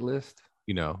 shit list.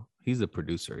 He's the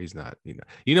producer. He's not,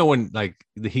 when like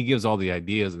he gives all the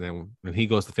ideas, and then when he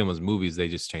goes to film his movies, they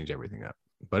just change everything up.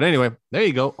 But anyway, there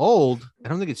you go. Old. I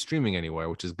don't think it's streaming anywhere,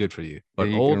 which is good for you. But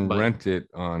Yeah, you old, can but rent it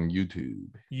on YouTube.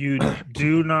 You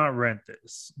do not rent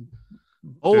this.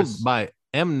 old There's- by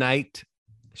M. Night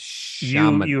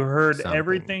Shyamalan. You heard something.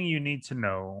 everything you need to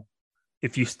know.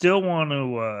 If you still want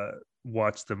to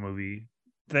watch the movie,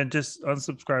 then just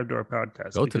unsubscribe to our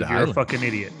podcast. Go to because the you're island. a fucking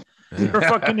idiot. Yeah. You're a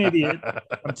fucking idiot.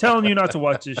 I'm telling you not to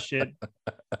watch this shit.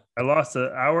 I lost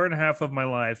an hour and a half of my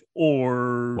life,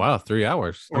 or Wow, 3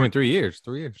 hours. I mean, 3 years.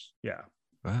 3 years. yeah.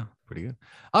 Wow, pretty good.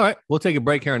 All right, we'll take a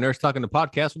break here on Nurse Talking the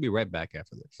Podcast. We'll be right back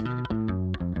after this.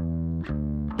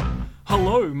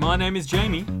 Hello, my name is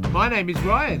Jamie, My name is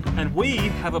Ryan, and we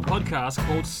have a podcast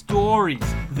called Stories,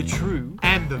 the True.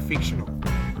 and the fictional.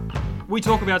 We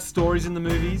talk about stories in the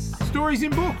movies, Stories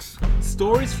in books,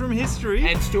 stories from history,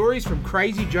 and stories from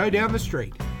Crazy Joe down the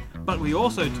street. but we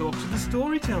also talk to the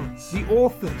storytellers, The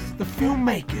authors, the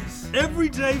filmmakers.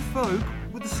 everyday folk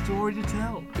with a story to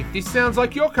tell. If this sounds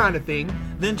like your kind of thing,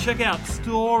 Then check out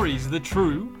Stories, the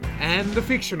True and the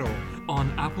fictional. on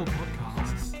Apple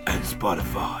Podcasts. And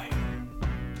Spotify.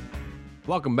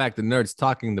 Welcome back to Nerds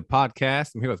Talking the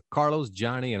Podcast. I'm here with Carlos,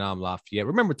 Johnny, and I'm Lafayette.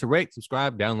 Remember to rate,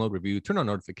 subscribe, download, review, turn on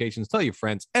notifications, tell your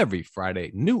friends every Friday,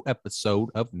 new episode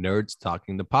of Nerds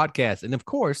Talking the Podcast. And of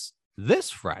course, this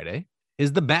Friday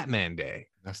is the Batman Day.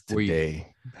 That's Where you-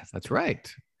 today. That's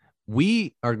right.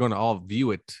 We are going to all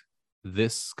view it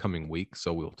this coming week,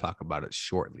 so we'll talk about it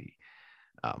shortly.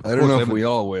 Of I don't course, know if we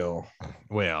all will.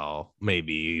 Well,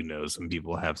 maybe, some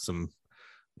people have some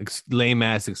lame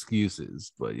ass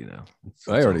excuses, but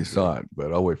I already saw it,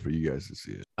 but I'll wait for you guys to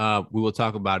see it. We will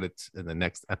talk about it in the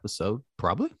next episode.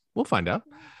 Probably, we'll find out.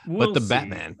 We'll the see.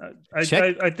 Batman.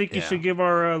 I think you Yeah. should give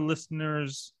our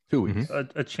listeners 2 weeks.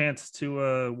 a chance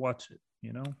to watch it.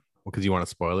 Because you want to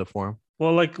spoil it for him.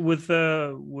 Well, like with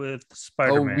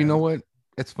Spider-Man. Oh, you know what?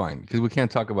 It's fine because we can't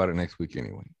talk about it next week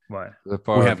anyway. Why? If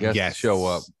We our have guests guests show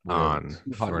up with on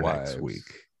two hot for next wives, week.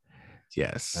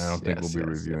 Yes, I don't think yes, we'll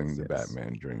be yes, reviewing yes, the yes.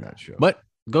 Batman during that show. But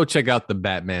go check out the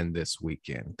Batman this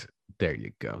weekend. There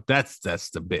you go. That's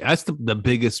the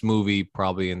biggest movie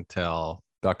probably until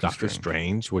Doctor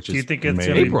Strange, which is Do you think it's May.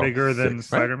 going to be April bigger than 6th, right?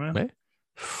 Spider-Man? May?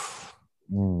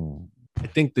 Ooh. I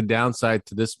think the downside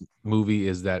to this movie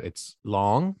is that it's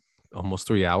long, almost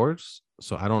 3 hours.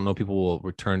 So I don't know. People will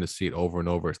return to see it over and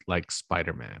over, like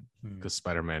Spider-Man, because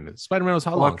Spider-Man was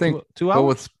how Well, I long? think- two hours. Well,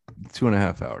 with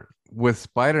 2.5 hours. With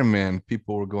Spider-Man,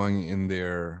 people were going in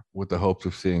there with the hopes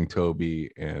of seeing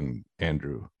Toby and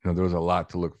Andrew. There was a lot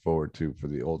to look forward to for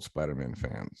the old Spider-Man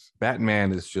fans.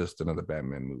 Batman is just another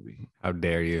Batman movie. How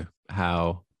dare you?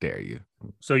 How dare you?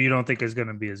 So you don't think it's going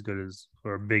to be as good as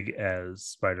or big as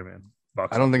Spider-Man?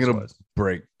 I don't think it'll office-wise?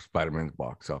 break Spider-Man's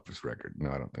box office record.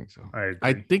 No, I don't think so. I agree.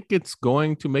 I think it's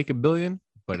going to make $1 billion,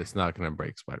 but it's not going to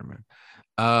break Spider-Man.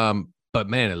 But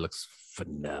man, it looks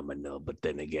phenomenal. But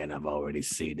then again, I've already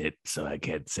seen it, so I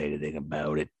can't say anything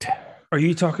about it. Are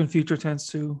you talking future tense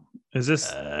too? Is this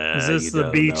You the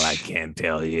don't beach? know, I can't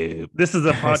tell you. This is a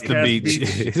It's podcast. the beach.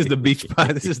 This is the beach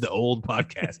pod. This is the old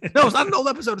podcast. No, it's not an old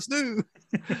episode. It's new.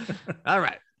 All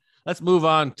right, let's move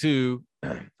on to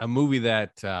a movie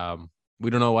that we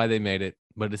don't know why they made it,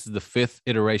 but this is the 5th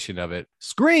iteration of it.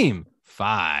 Scream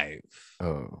 5.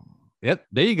 Oh, Yep,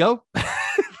 there you go.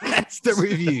 That's the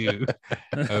review.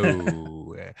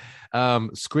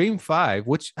 Scream 5,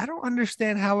 which I don't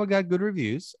understand how it got good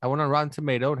reviews. I went on Rotten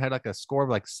Tomato and had like a score of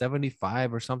like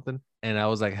 75 or something. And I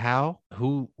was like, how?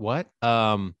 Who? What?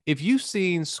 If you've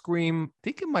seen Scream, I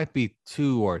think it might be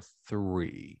 2 or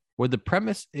 3, where the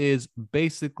premise is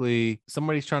basically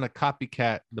somebody's trying to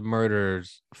copycat the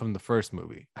murders from the first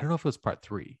movie. I don't know if it was part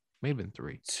 3. May have been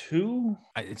 3. 2?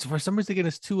 It's for some reason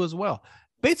it's 2 as well.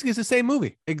 Basically, it's the same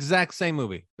movie, exact same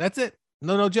movie. That's it.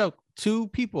 No joke. 2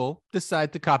 people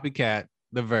decide to copycat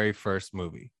the very first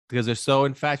movie because they're so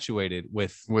infatuated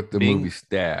with the being- movie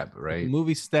Stab, right? the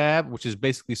movie Stab, which is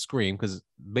basically Scream, because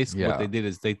basically what Yeah. they did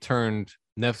is they turned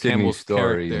Nev Sydney's Campbell's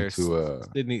story character into a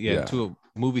Sydney, into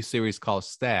a movie series called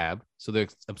Stab. So they're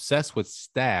obsessed with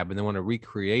Stab and they want to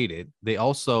recreate it. They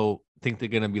also think they're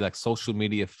gonna be like social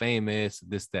media famous,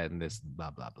 this, that, and this,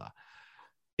 blah, blah, blah.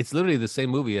 It's literally the same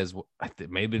movie as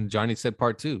maybe Johnny said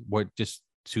part 2, where just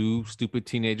 2 stupid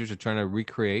teenagers are trying to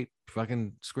recreate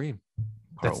fucking Scream.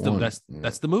 Part That's the one,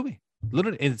 that's the movie.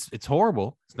 Literally, it's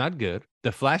horrible. It's not good.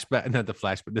 The flashback, not the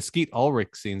flashback. The Skeet Ulrich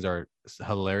scenes are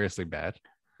hilariously bad.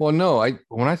 Well, no,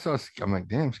 when I saw, I'm like,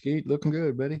 damn, Skeet, looking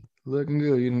good, buddy, looking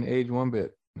good. You didn't age one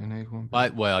bit.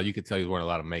 But well, you could tell he's wearing a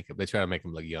lot of makeup. They try to make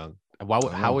him look young.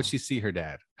 How would she see her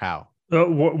dad? How? Why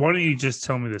don't you just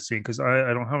tell me the scene? Because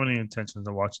I don't have any intentions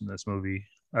of watching this movie.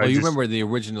 Well, you remember the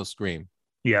original Scream?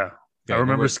 Yeah, Okay, I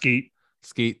remember Skeet.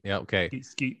 Skeet, yeah, okay.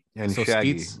 Skeet. And So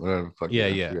Shaggy, Skeet's- whatever the fuck. Yeah, I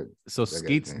yeah. forget. So That guy's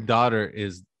Skeet's name. daughter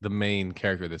is the main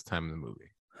character this time in the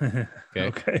movie,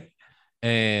 Okay.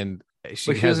 and But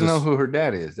she doesn't know who her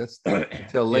dad is. That's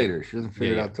until later. She doesn't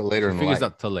figure it out till later in figures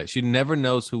life. out till late. She never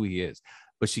knows who he is,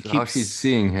 but she So keeps how she's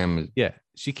seeing him is Yeah,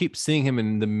 she keeps seeing him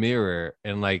in the mirror,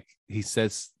 and like he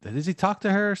says, does he talk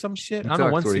to her or some shit? he I don't know.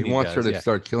 talks One to her. scene He wants her does, to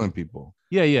start killing people.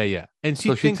 yeah. And she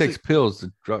So she thinks takes pills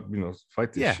to drop,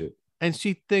 fight this Yeah. shit. and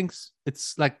she thinks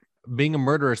it's like being a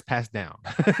murderer is passed down,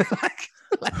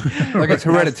 Like it's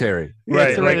hereditary. Yeah, Right.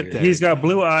 it's Like, hereditary. he's got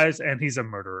blue eyes and he's a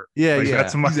murderer. Yeah, Like, yeah.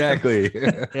 That's my Exactly.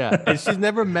 Yeah, and she's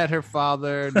never met her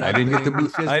father. I didn't get the blue,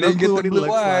 She has I no didn't get clue the what he blue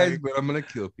looks eyes, like. but I'm gonna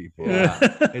kill people. Yeah,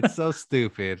 it's so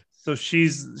stupid. So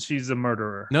she's a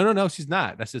murderer. No, she's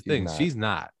not. That's the thing. not. She's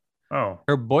not. Oh.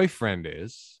 Her boyfriend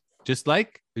is just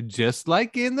like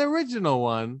in the original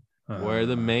one, where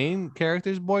the main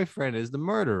character's boyfriend is the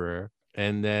murderer,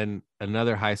 and then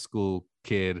another high school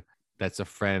kid that's a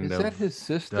friend Is of that his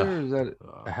sister? Or is that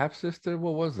a half sister?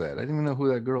 What was that? I didn't even know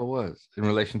who that girl was in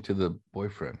relation to the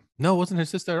boyfriend. No, it wasn't her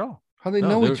sister at all. How they No,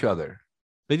 know they're- each other?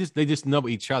 They just know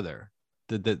each other.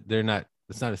 They're not.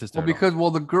 It's not a sister. Well, at all.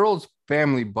 because the girl's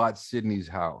family bought Sydney's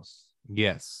house.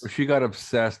 yes, She got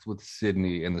obsessed with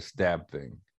Sydney and the stab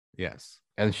thing, yes,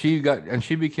 and she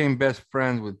became best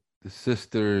friends with the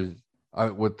sisters,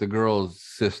 with the girl's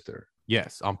sister,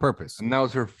 yes, on purpose. and that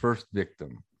was her first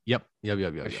victim. Yep.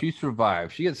 She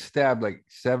survived. She gets stabbed like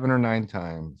 7 or 9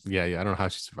 times. Yeah. I don't know how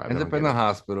she survived. Ends I up don't in get the it.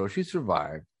 hospital. She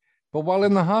survived. But while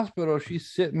in the hospital,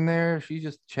 she's sitting there. She's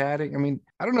just chatting. I mean,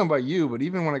 I don't know about you, but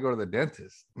even when I go to the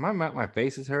dentist, my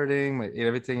face is hurting.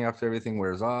 After everything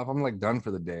wears off, I'm like done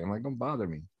for the day. I'm like, don't bother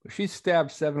me. But she's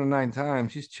stabbed 7 or 9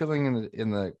 times. She's chilling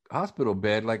in the hospital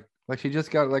bed, like she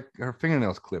just got like her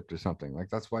fingernails clipped or something. Like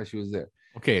that's why she was there.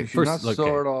 Okay, She's first, not okay.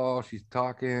 sore at all. She's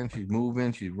talking. She's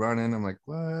moving. She's running. I'm like,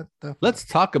 what the? Fuck? Let's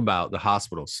talk about the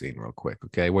hospital scene real quick,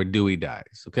 okay? Where Dewey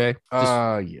dies, okay?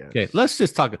 Yes. Okay, let's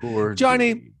just talk. Poor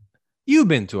Johnny, Dewey. you've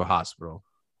been to a hospital.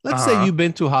 Let's say you've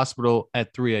been to a hospital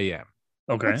at 3 a.m.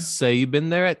 Okay. Let's say you've been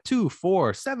there at 2,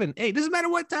 4, 7, 8. Doesn't matter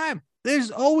what time.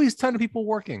 There's always a ton of people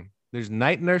working. There's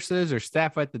night nurses or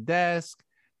staff at the desk.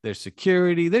 There's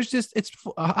security.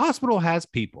 A hospital has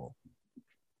people.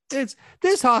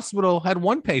 This hospital had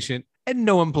one patient and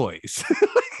no employees.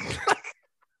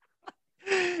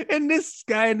 And this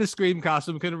guy in the Scream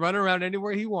costume could run around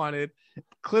anywhere he wanted.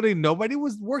 Clearly, nobody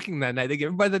was working that night. They gave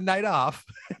everybody the night off.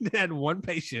 They had one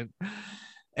patient.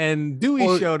 And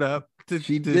Dewey showed up.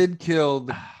 She did kill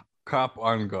the cop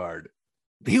on guard.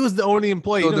 He was the only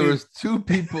employee. So there was 2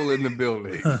 people in the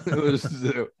building. It was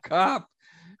the cop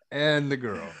and the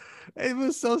girl. It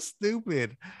was so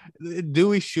stupid.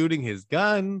 Dewey shooting his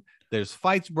gun. There's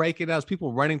fights breaking out. There's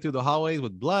people running through the hallways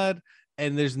with blood,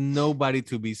 and there's nobody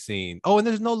to be seen. Oh, and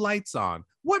there's no lights on.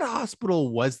 What hospital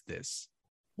was this?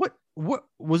 What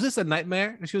was this a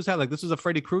nightmare? And she was like, this was a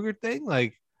Freddy Krueger thing.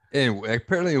 Like, And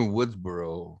apparently in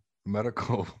Woodsboro,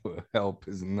 medical help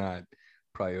is not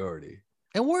priority.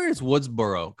 and where is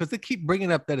Woodsboro? Because they keep bringing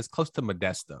up that it's close to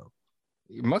Modesto.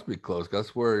 It must be close.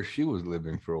 That's where she was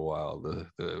living for a while.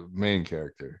 The main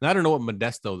character. And I don't know what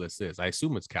Modesto this is. I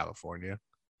assume it's California.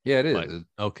 Yeah, it is. But- It's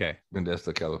Okay.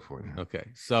 Modesto, California. Okay.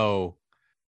 So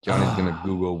Johnny's gonna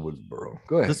Google Woodsboro.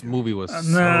 Go ahead. this movie was Nah,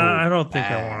 so I don't think I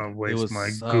bad. want to It waste was my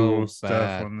so Google stuff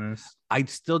bad. on this. I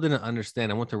still didn't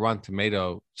understand. I went to Rotten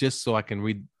Tomato just so I can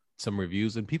read some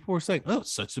reviews, and people were saying, "Oh,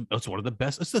 it's one of the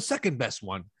best. It's the second best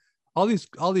one." All these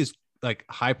like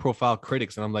high profile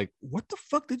critics, and I'm like, "What the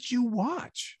fuck did you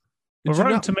watch?" Did Well, you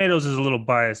Rotten not- Tomatoes is a little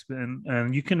biased,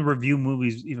 and you can review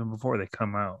movies even before they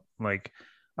come out. Like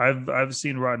I've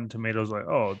seen Rotten Tomatoes like,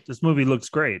 oh, this movie looks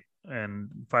great, and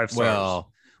 5 stars.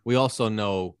 Well, we also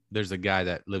know there's a guy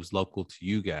that lives local to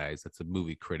you guys. That's a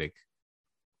movie critic,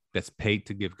 that's paid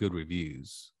to give good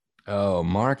reviews. Oh,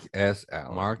 Mark S.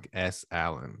 Allen. Mark S.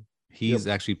 Allen. He's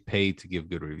actually paid to give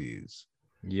good reviews.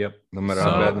 Yep. No matter So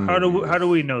how bad the movie how do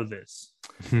is. we know this?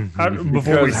 Before we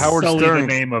Because Howard sully Stern, the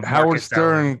name of Howard Marcus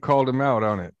Stern Allen. called him out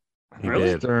on it. He Howard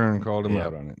did. Stern called him Yep.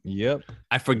 out on it. Yep.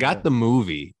 I forgot the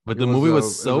movie, but the It movie a- was it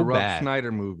so a Rob bad.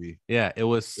 Schneider movie. Yeah, it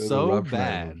was It was a so Rob Schneider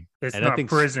bad. movie. It's And I not think-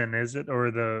 prison, is it, or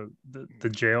the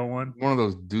jail one? One of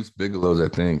those Deuce Bigelows, I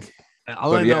think.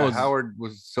 All I But know yeah, is Howard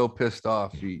was so pissed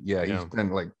off. He Yeah.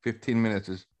 spent like 15 minutes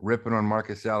just ripping on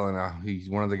Marcus Allen. He's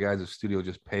one of the guys the studio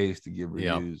just pays to give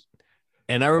Yep. reviews.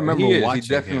 and I remember he watching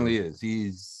definitely him.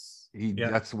 is. Yeah.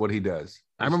 That's what he does.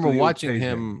 I The remember studio watching pays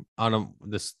him on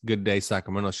this Good Day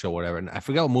Sacramento show, whatever, and I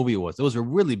forgot what movie it was. It was a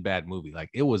really bad movie. Like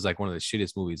it was like one of the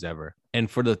shittiest movies ever. And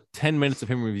for the 10 minutes of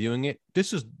him reviewing it,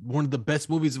 this is one of the best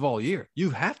movies of all year. You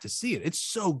have to see it. It's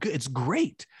so good. It's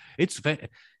great.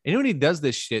 And when he does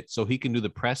this shit, so he can do the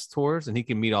press tours and he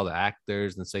can meet all the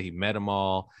actors and say he met them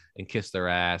all and kiss their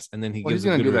ass, and then he Well, gives he's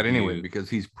going a to good do that anyway review. because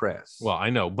he's press. Well,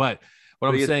 I know, but what But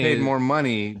I'm he gets saying paid is, more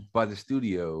money by the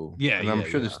studio. Yeah, and I'm yeah,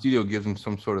 sure the yeah. studio gives him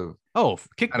some sort of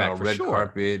kickback I don't know, for red sure.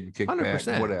 carpet, kickback,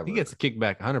 100%. whatever. He gets a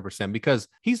kickback 100% because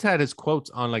he's had his quotes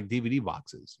on like DVD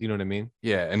boxes. You know what I mean?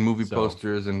 yeah, and movie So,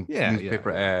 posters and yeah, newspaper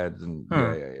ads and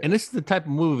Huh. yeah. And this is the type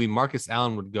of movie Marcus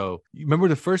Allen would go, you remember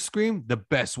the first Scream? The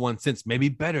best one since, maybe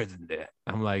better than that.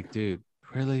 I'm like, dude,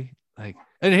 really? Like,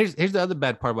 and here's the other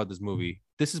bad part about this movie.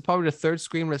 This is probably the third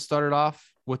Scream that started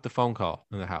off with the phone call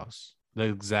in the house. The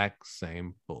exact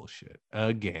same bullshit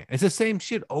again. It's the same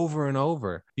shit over and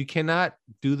over. You cannot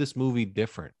do this movie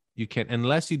different. You can't,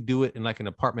 unless you do it in like an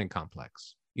apartment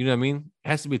complex. You know what I mean? It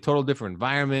has to be a total different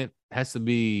environment. It has to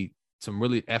be some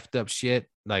really effed up shit.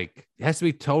 Like it has to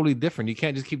be totally different. You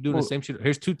can't just keep doing the same shit.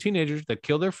 Here's two teenagers that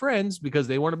kill their friends because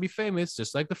they want to be famous,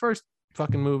 just like the first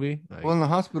fucking movie. Like, Well, in the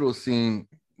hospital scene,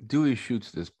 Dewey shoots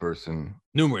this person.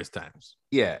 numerous times.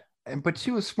 Yeah, but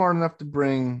she was smart enough to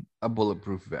bring a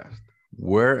bulletproof vest.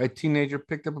 Where a teenager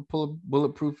picked up a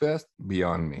bulletproof vest,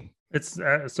 beyond me. It's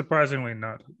surprisingly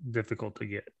not difficult to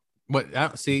get. But I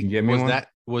don't see. You get me Was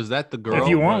one? that the girl? If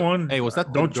you want What- one, hey, was that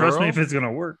the don't trust me girl? if it's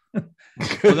gonna work. Well,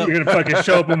 You're gonna fucking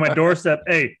show up on my doorstep.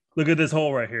 Hey, look at this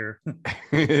hole right here.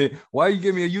 Why you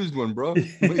give me a used one, bro? Why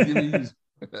you give me a used-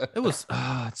 It was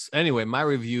anyway. My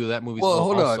review of that movie. Well,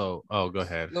 hold on. also, oh, go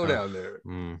ahead. Slow down there,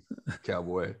 Mm.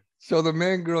 cowboy. So the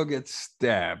man girl gets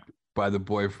stabbed by the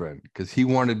boyfriend because he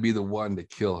wanted to be the one to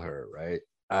kill her, right?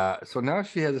 So now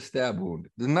she has a stab wound.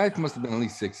 The knife must have been at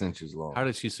least 6 inches long. How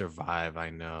did she survive? I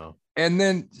know. And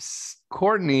then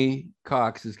Courtney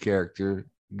Cox's character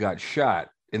got shot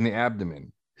in the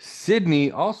abdomen.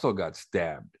 Sydney also got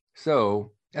stabbed.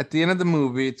 So at the end of the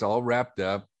movie, it's all wrapped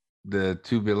up. The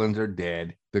two villains are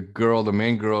dead. The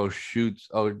main girl shoots.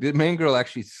 Oh, the main girl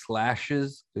actually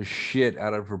slashes the shit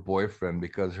out of her boyfriend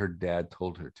because her dad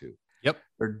told her to. Yep.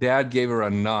 Her dad gave her a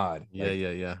nod. Yeah, like,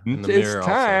 yeah. In the It's mirror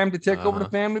time also. to take over the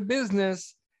Uh-huh. family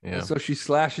business. Yeah. And so she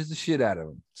slashes the shit out of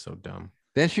him. So dumb.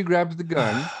 Then she grabs the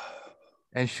gun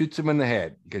and shoots him in the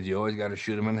head because you always got to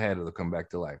shoot him in the head or they'll come back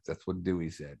to life. That's what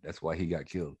Dewey said. That's why he got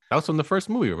killed. That was from the first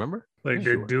movie. Remember? Like,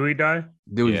 Sure. did Dewey die?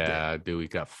 Dewey's yeah, Dewey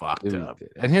got fucked dead. Dewey's up. dead.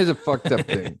 And here's a fucked up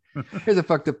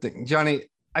thing. Johnny,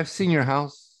 I've seen your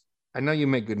house. I know you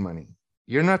make good money.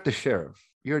 You're not the sheriff.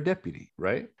 You're a deputy,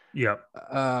 right? Yep.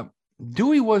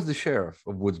 Dewey was the sheriff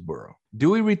of Woodsboro.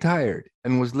 Dewey retired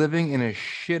and was living in a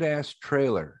shit ass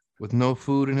trailer with no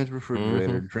food in his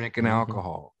refrigerator, drinking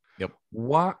alcohol. Yep.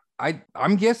 Why?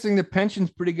 I'm guessing the pension's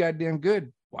pretty goddamn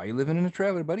good. Why are you living in a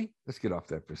trailer, buddy? Let's get off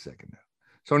that for a second now.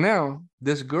 So now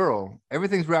this girl,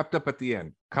 everything's wrapped up at the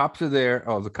end. Cops are there.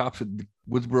 Oh, the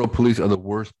Woodsboro police are the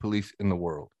worst police in the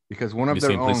world because one Have of you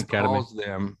their seen Police own Academy? calls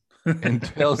them and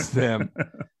tells them.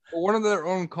 One of their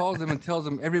own calls them and tells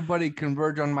them, everybody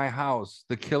converge on my house.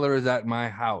 The killer is at my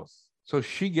house. So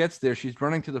she gets there. She's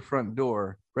running to the front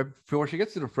door. Right before she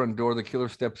gets to the front door, the killer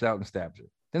steps out and stabs her.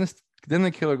 Then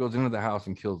the killer goes into the house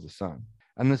and kills the son.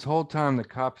 And this whole time, the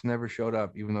cops never showed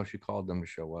up, even though she called them to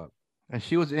show up. And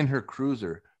she was in her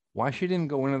cruiser. Why she didn't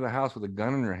go into the house with a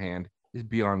gun in her hand is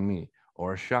beyond me,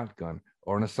 or a shotgun,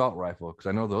 or an assault rifle, because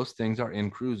I know those things are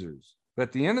in cruisers. But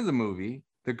at the end of the movie,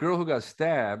 the girl who got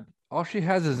stabbed, all she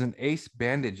has is an ace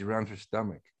bandage around her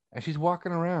stomach, and she's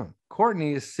walking around.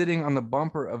 Courtney is sitting on the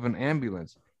bumper of an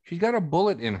ambulance. She's got a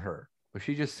bullet in her, but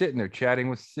she's just sitting there chatting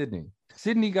with Sydney.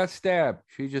 Sydney got stabbed.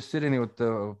 She's just sitting there with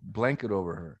the blanket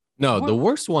over her. No, What? the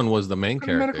worst one was the main What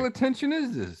kind of medical character. attention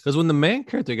is this? Because when the main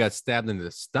character got stabbed in the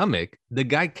stomach, the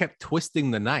guy kept twisting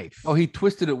the knife. Oh, he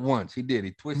twisted it once. He did.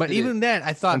 He twisted but even that,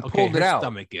 I thought, and okay, pulled it her out.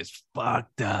 stomach is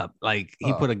fucked up. Like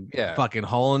he Oh, put a yeah. fucking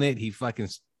hole in it. He fucking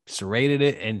serrated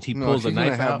it, and he No, pulls the she's gonna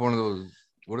knife have out. one of those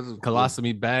what is it?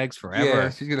 colostomy bags forever. Yeah,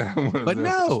 she's gonna have one of But those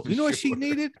no, for you know what she sure.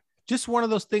 needed? Just one of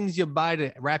those things you buy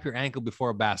to wrap your ankle before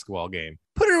a basketball game.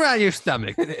 Put it around your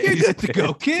stomach. You're good to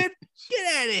go, kid.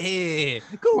 Get out of here.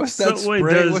 Go, What's that So, wait,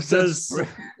 spray? does- What's that does- spray?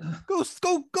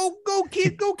 go,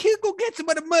 kid. Go get some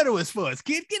of the murderers for us,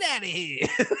 kid. Get out of here.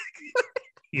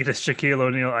 Eat a Shaquille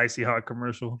O'Neal icy hot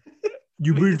commercial.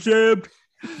 You been stabbed?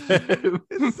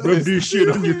 Rub this shit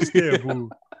on your stab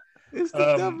wound. It's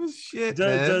the Um, dumbest shit,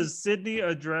 man. Does Sydney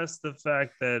address the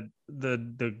fact that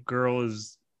the girl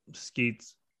is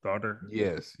Skeet's daughter?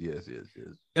 Yes.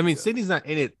 I mean, Sydney's not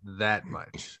in it that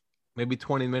much. Maybe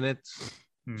 20 minutes.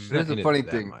 Hmm. She's Here's not the in funny it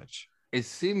that thing. much. It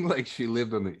seemed like she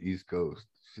lived on the East Coast.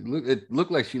 It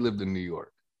looked like she lived in New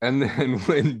York. And then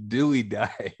when Dewey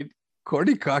died,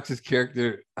 Courtney Cox's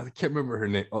character, I can't remember her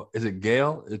name. Oh, is it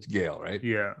Gail? It's Gail, right?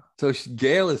 Yeah. So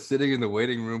Gail is sitting in the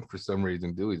waiting room for some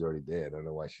reason. Dewey's already dead. I don't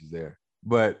know why she's there.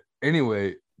 But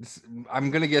anyway, I'm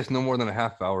going to guess no more than a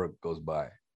half hour goes by.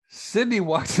 Sydney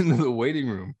walks into the waiting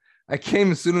room. I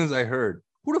came as soon as I heard.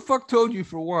 Who the fuck told you,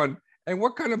 for one? And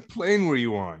what kind of plane were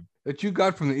you on that you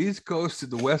got from the East Coast to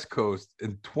the West Coast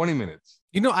in 20 minutes?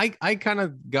 You know, I kind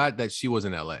of got that she was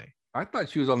in LA. I thought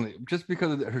she was on the, just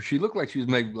because of her, she looked like she was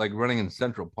like running in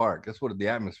Central Park. That's what the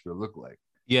atmosphere looked like.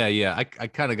 Yeah. I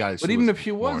kind of got it. But She even was if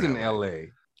she more was in LA,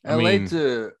 I LA mean-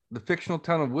 to the fictional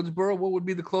town of Woodsboro, what would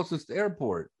be the closest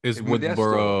airport? Is Like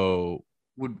Woodsboro.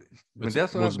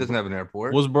 Modesto doesn't have an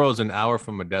airport. Woodsboro's an hour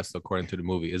from Modesto, according to the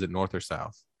movie. Is it north or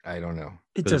south? I don't know.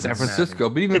 It San doesn't San Francisco,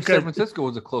 matter. but even if Because- San Francisco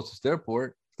was the closest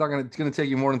airport, it's gonna take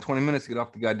you more than 20 minutes to get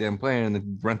off the goddamn plane and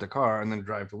then rent a car and then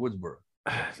drive to Woodsboro.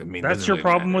 I mean, That's doesn't your really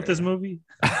problem with matter. this movie?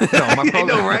 No, my I problem-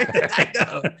 know, right? I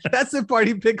know. That's the part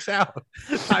he picks out.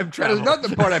 Time That travel. is not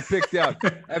the part I picked out.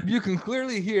 If you can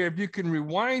clearly hear, if you can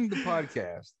rewind the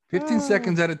podcast 15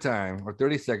 seconds at a time or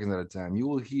 30 seconds at a time, you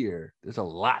will hear there's a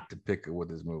lot to pick with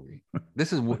this movie.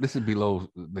 This is below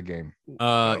the game.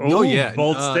 Oh yeah,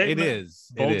 bold it statement.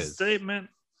 is. Bold it is. statement.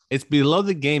 It's below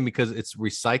the game because it's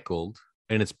recycled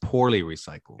and it's poorly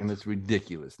recycled. And it's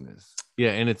ridiculousness.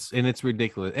 Yeah, and it's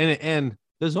ridiculous. And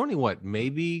there's only what,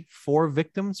 maybe 4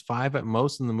 victims, 5 at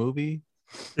most in the movie.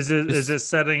 Is it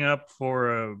setting up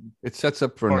for It sets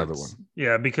up for another one.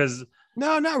 Yeah, because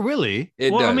No, not really.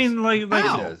 It well, does. I mean, like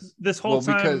How? It does. this whole Well,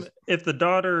 time, because- if the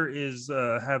daughter is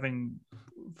having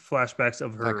flashbacks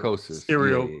of her Psychosis.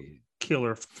 serial Yeah.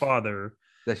 killer father,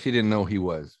 That she didn't know he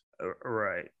was.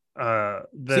 right?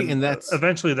 Then and that's-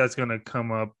 eventually that's going to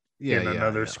come up Yeah, in yeah,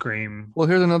 another yeah. scream. Well,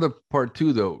 here's another part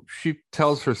too, though. She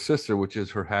tells her sister, which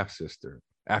is her half sister,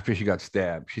 after she got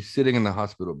stabbed, she's sitting in the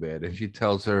hospital bed and she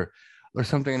tells her, there's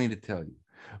something I need to tell you.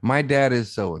 My dad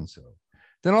is so and so.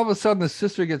 Then all of a sudden, the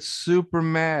sister gets super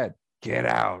mad. Get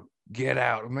out. Get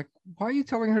out. I'm like, why are you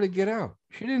telling her to get out?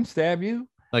 She didn't stab you.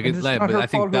 Like And it's it's like, not but her I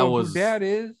think fault that who her was dad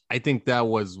is. I think that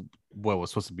was what was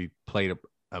supposed to be played up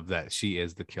of that she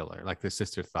is the killer. Like the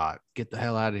sister thought, get the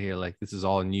hell out of here. Like this is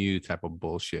all new type of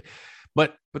bullshit.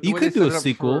 But But the you way could they do set a it up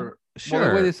sequel. for- Sure. Well,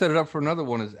 the way they set it up for another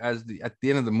one is at the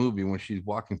end of the movie, when she's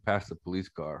walking past the police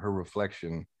car, her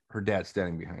reflection, her dad's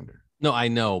standing behind her. No, I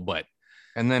know, but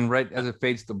And then right as it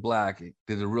fades to black,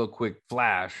 there's a real quick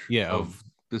flash Yeah, of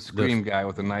the Scream guy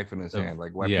with a knife in his hand,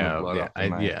 like wiping the blood off the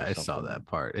knife. or I saw something. that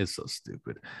part. It's so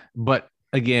stupid. But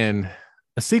again,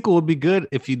 a sequel would be good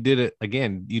if you did it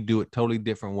again. You do it totally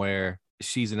different, where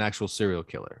she's an actual serial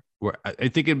killer. Where I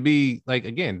think it'd be like,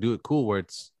 again, do it cool, where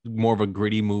it's more of a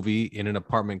gritty movie in an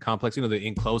apartment complex. You know, the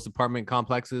enclosed apartment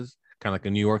complexes, kind of like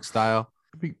a New York style.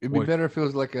 It'd be Or- better if it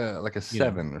was like a You know.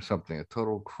 Seven or something, a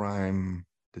total crime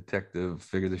detective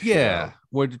figure this shit Yeah, out.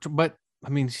 where, but I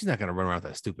mean, she's not gonna run around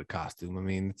with that stupid costume. I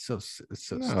mean, it's so No,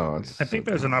 stupid. it's- I think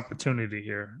there's an opportunity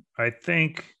here. I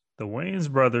think the Wayans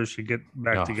brothers should get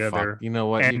back Oh, together fuck. You know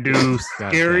what? and You do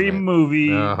God scary damn it.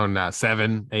 movie. Oh, not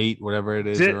 7, 8, whatever it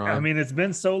is. they're I on. mean, it's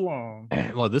been so long.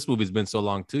 Well, this movie's been so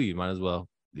long too. You might as well,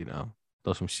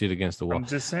 throw some shit against the wall. I'm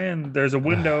just saying, there's a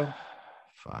window.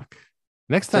 Fuck.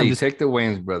 Next So time, you just take the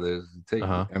Wayans brothers, you take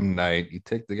Uh-huh. M. Night, you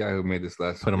take the guy who made this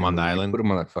last. Put him on the movie, island. Put him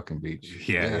on that fucking beach.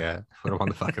 yeah. Put them on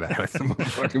the fucking Put 'em on the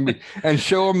island. fucking beach. And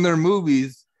show them their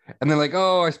movies. And they're like,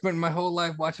 oh, I spent my whole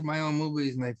life watching my own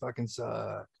movies and they fucking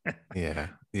suck.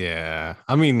 yeah.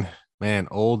 I mean, man,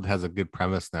 Old has a good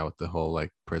premise now with the whole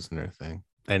like prisoner thing,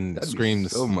 and That'd be Scream.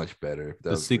 so much better. If that The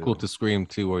was sequel real. to Scream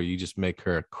 2, where you just make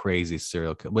her a crazy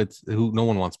serial killer. But no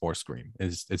one wants more Scream.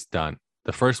 It's done.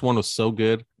 The first one was so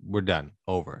good. We're done.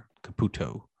 Over.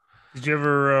 Caputo. Did you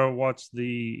ever watch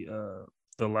the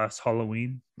last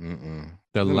Halloween? Mm-mm.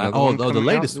 The Isn't another oh, one the coming out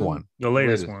latest soon? one. The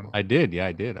latest Latest one. I did. Yeah,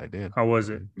 I did. How was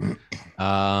it?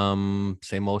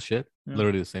 Same old shit. Yeah.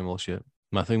 Literally the same old shit.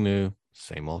 Nothing new.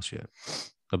 Same old shit.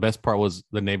 The best part was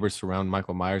the neighbors surround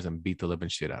Michael Myers and beat the living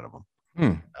shit out of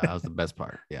him. That was the best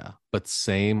part. Yeah. But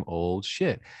same old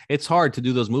shit. It's hard to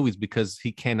do those movies because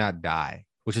he cannot die,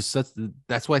 which is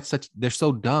that's why they're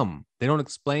so dumb. They don't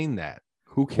explain that.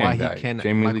 Who can't die?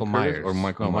 Jamie Michael Myers or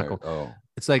Michael Myers? Oh.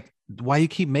 It's like, why you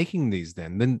keep making these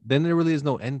then there really is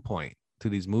no end point to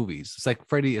these movies. It's like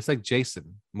Freddy, it's like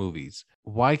Jason movies.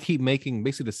 Why keep making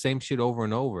basically the same shit over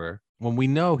and over when we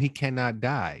know he cannot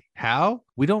die? How?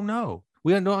 We don't know.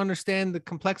 We don't understand the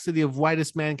complexity of why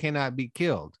this man cannot be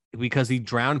killed. Because he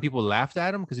drowned, people laughed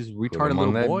at him because he's a retarded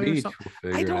little boy or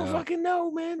something. I don't fucking know,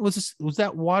 man. Was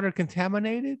that water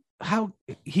contaminated? How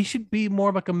he should be more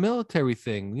of like a military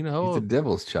thing, you know? He's a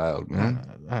devil's child, man.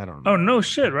 I don't know. Oh no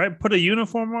shit, right? Put a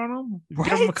uniform on him,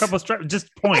 give him a couple stripes,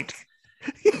 just point.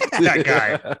 That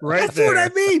guy, right? That's what I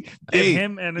mean. Hey,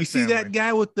 him and you see that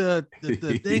guy with the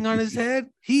thing on his head?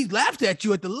 He laughed at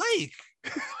you at the lake.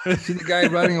 See the guy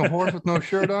riding a horse with no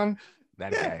shirt on?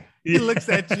 That guy. He looks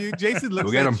at you. Jason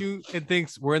looks at you and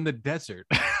thinks we're in the desert.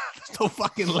 There's no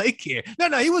fucking lake here.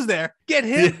 No, he was there. Get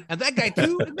him. And that guy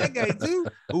too. And that guy too.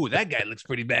 Ooh, that guy looks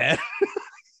pretty bad.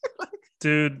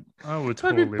 Dude, I would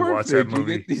totally watch that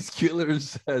movie. You get these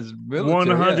killers as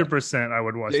military. 100%, I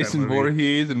would watch Jason that movie.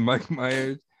 Voorhees and Mike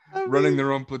Myers running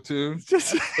their own platoon.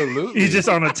 Absolutely. He's just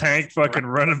on a tank fucking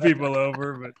running people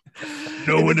over, but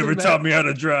no one ever taught me how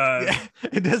to drive. Yeah,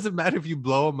 it doesn't matter if you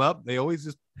blow them up. They always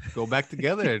just go back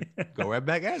together and go right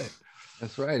back at it.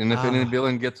 That's right. And if any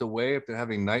villain gets away, if they're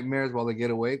having nightmares while they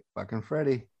get awake, fucking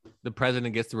Freddy. The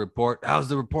president gets the report. How's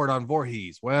the report on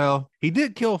Voorhees? Well, he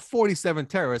did kill 47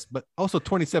 terrorists, but also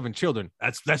 27 children.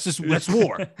 That's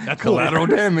war. That's collateral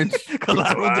damage.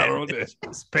 Collateral damage.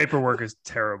 This paperwork is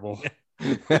terrible.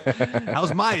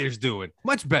 How's Myers doing?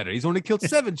 Much better. He's only killed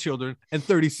 7 children and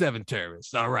 37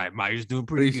 terrorists. All right, Myers doing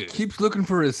pretty good. He keeps looking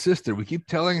for his sister. We keep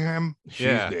telling him she's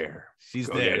there. She's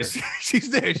there.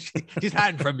 She's there. She's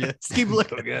hiding from you. Just keep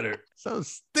looking at her. So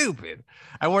stupid.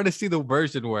 I want to see the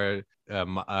version where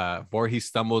Voorhees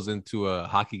stumbles into a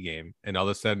hockey game and all of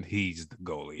a sudden he's the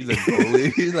goalie. He's a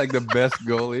goalie. He's like the best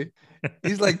goalie.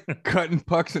 He's like cutting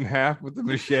pucks in half with the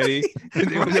machete, and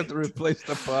they always have to replace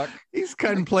the puck. He's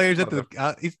cutting players at the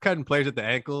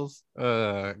ankles,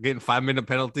 getting 5-minute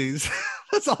penalties.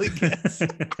 That's all he gets.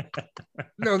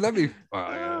 No, that'd be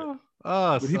fine.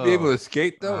 Would he be able to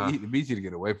skate though? It'd be easy to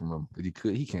get away from him, but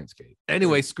he can't skate.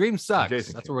 Anyway, Scream sucks.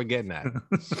 Jason That's what we're getting at.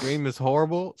 Scream is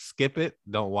horrible. Skip it.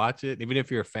 Don't watch it. Even if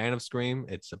you're a fan of Scream,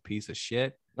 it's a piece of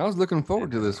shit. I was looking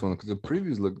forward to this one because the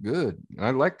previews looked good.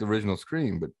 I liked the original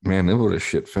Scream, but man, it was a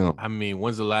shit film. I mean,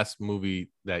 when's the last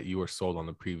movie that you were sold on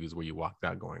the previews where you walked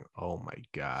out going, "Oh my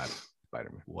god,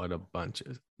 Spider-Man"? What a bunch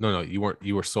of no, you weren't.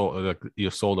 You were sold. You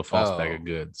sold a false bag of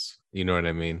goods. You know what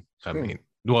I mean? Scream. I mean,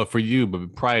 well, for you,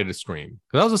 but prior to Scream,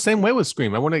 because I was the same way with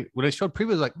Scream. When I showed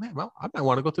previews, like, man, well, I might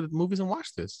want to go to the movies and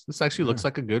watch this. This actually looks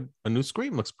like a new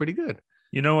Scream. Looks pretty good.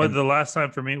 You know what? The last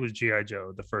time for me was G.I.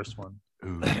 Joe, the first one.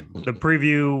 The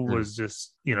preview was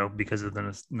just, because of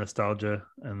the nostalgia.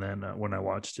 And then when I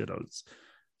watched it,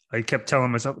 I kept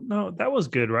telling myself, no, that was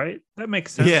good, right? That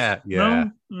makes sense. Yeah.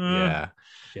 No?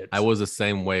 Shit. I was the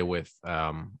same way with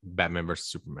Batman versus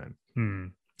Superman.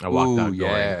 I walked out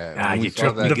going, you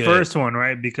tricked me the good. first one,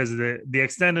 right? Because the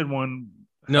extended one.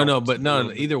 No,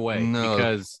 either way,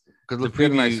 because the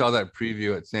preview, I saw that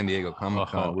preview at San Diego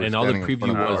Comic-Con, and all the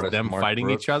preview was them fighting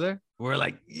each other. We're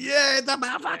like, yeah, it's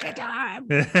about fucking time.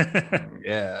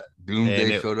 Yeah,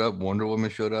 Doomsday showed up, Wonder Woman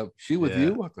showed up. She with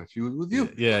you? I thought she was with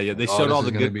you. Yeah. They showed all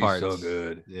the good parts. So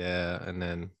good. Yeah, and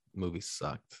then movie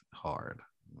sucked hard.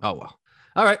 Oh well.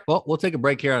 All right. Well, we'll take a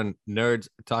break here on Nerds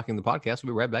Talking the Podcast.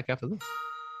 We'll be right back after this.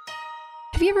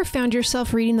 Have you ever found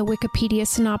yourself reading the Wikipedia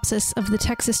synopsis of the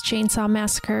Texas Chainsaw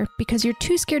Massacre because you're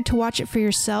too scared to watch it for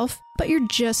yourself, but you're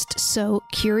just so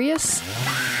curious?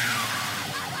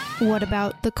 What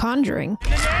about The Conjuring? In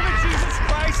the name of Jesus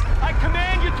Christ, I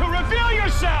command you to reveal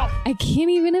yourself! I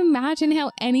can't even imagine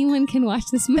how anyone can watch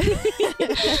this movie.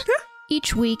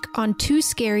 Each week on Too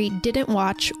Scary Didn't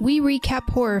Watch, we recap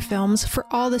horror films for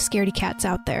all the scaredy cats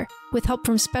out there, with help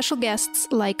from special guests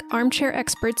like armchair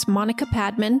experts Monica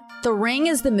Padman. The Ring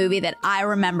is the movie that I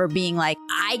remember being like,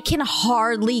 I can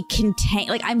hardly contain,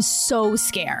 I'm so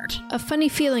scared. A funny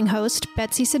feeling host,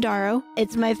 Betsy Sidaro.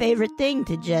 It's my favorite thing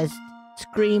to just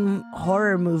scream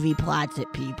horror movie plots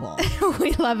at people.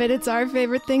 We love it. It's our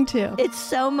favorite thing too. It's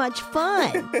so much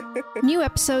fun. New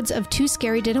episodes of Too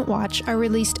Scary Didn't Watch are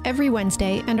released every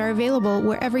Wednesday and are available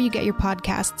wherever you get your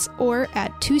podcasts or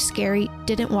at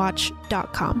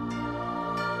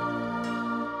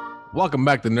tooscarydidn'twatch.com. Welcome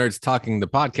back to Nerds Talking the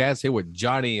Podcast, here with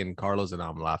Johnny and Carlos, and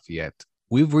I'm Lafayette.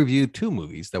 We've reviewed 2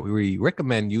 movies that we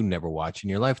recommend you never watch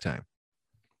in your lifetime.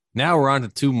 Now we're on to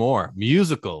two more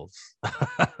musicals.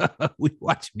 We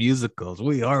watch musicals.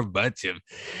 We are a bunch of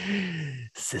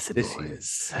sissy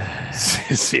boys.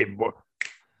 Sissy boy.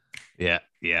 Yeah.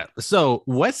 So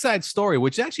West Side Story,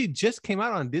 which actually just came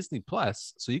out on Disney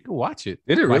Plus, so you can watch it.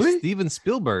 Did it by really? Steven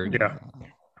Spielberg. Yeah.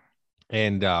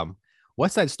 And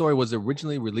West Side Story was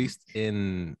originally released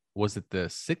in, was it the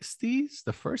 60s,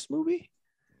 the first movie?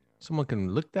 Someone can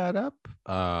look that up.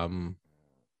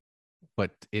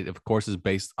 But it, of course, is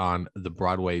based on the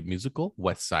Broadway musical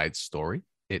West Side Story.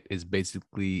 It is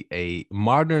basically a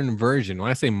modern version.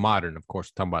 When I say modern, of course,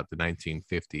 I'm talking about the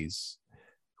 1950s.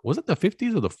 Was it the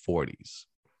 50s or the 40s?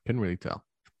 Couldn't really tell.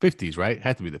 50s, right?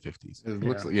 Had to be the 50s. It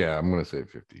looks like, yeah, I'm going to say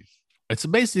 50s. It's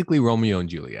basically Romeo and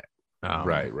Juliet.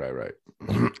 Right.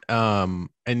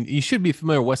 And you should be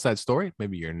familiar with West Side Story.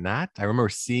 Maybe you're not. I remember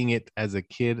seeing it as a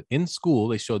kid in school.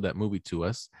 They showed that movie to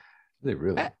us. They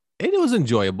really? It was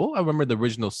enjoyable. I remember the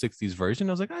original 60s version.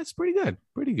 I was like, oh, it's pretty good.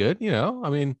 You know, I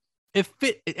mean, it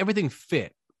fit. Everything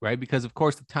fit, right? Because of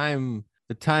course the time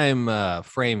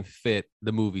frame fit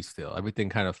the movie still. Everything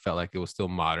kind of felt like it was still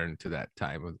modern to that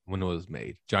time when it was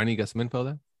made. Johnny, you got some info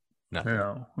there? Nothing.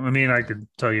 No, I mean, I could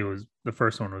tell you the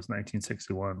first one was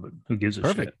 1961, but who gives a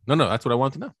Perfect. shit? No, that's what I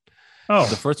want to know. Oh,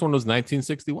 The first one was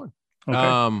 1961.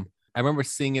 okay. I remember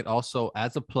seeing it also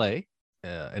as a play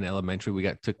in elementary. We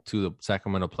took to the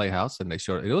Sacramento Playhouse and they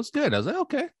showed it. It was good. I was like,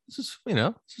 okay, this is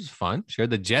fun. Sure,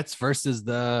 the Jets versus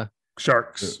the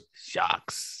Sharks.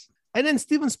 And then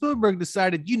Steven Spielberg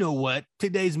decided, you know what?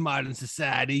 Today's modern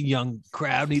society, young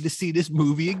crowd need to see this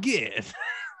movie again.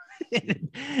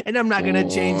 And I'm not gonna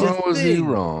change a How was thing. he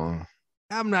wrong?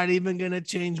 I'm not even gonna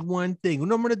change one thing. You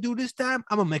know what I'm gonna do this time?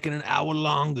 I'm gonna make it an hour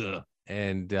longer.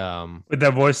 And With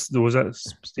that voice, was that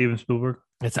Steven Spielberg?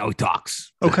 that's how he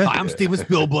talks. Okay. Hi, I'm Steven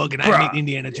Spielberg, and I make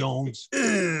Indiana Jones.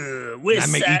 I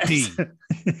make E.T.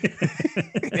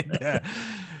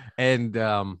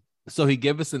 So he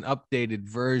gave us an updated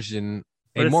version,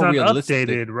 But a it's more not realistic,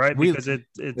 updated, right? Because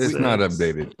It's not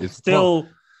updated. It's still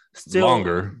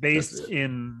longer. based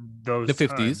in those the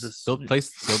 50s. times. Still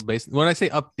based. When I say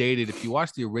updated, if you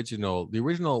watch the original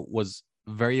was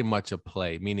very much a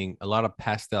play, meaning a lot of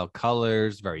pastel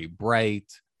colors, very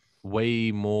bright,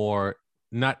 way more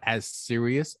not as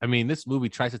serious. I mean, this movie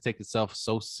tries to take itself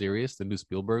so serious, the new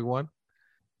Spielberg one.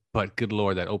 But good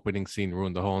Lord, that opening scene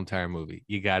ruined the whole entire movie.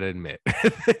 You got to admit.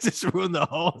 It just ruined the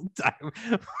whole entire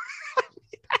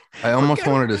I almost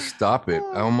wanted to stop it.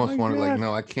 I almost my wanted God.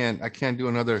 no, I can't do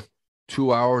another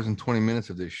 2 hours and 20 minutes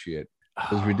of this shit.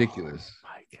 It was ridiculous.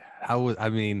 My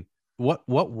God.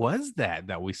 What was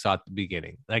that we saw at the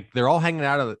beginning? Like they're all hanging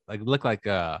out of look like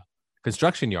a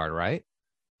construction yard, right?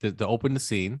 To open the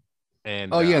scene.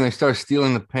 And And they start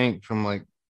stealing the paint from I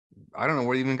don't know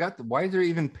where they even got why is there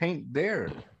even paint there?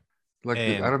 I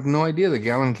have no idea. The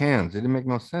gallon cans. It didn't make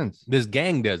no sense. This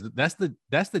gang does. That's the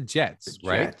Jets,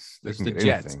 right? Jets. There's They the can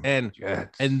get Jets. anything.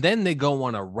 And then they go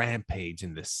on a rampage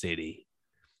in the city.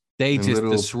 They In just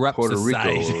little disrupt Puerto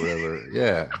society. Rico or whatever.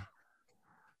 Yeah.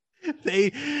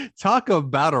 They talk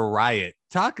about a riot.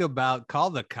 Talk about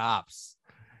call the cops.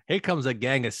 Here comes a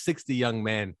gang of 60 young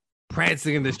men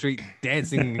prancing in the street,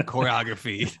 dancing in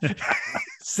choreography,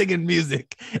 singing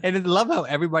music. And I love how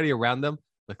everybody around them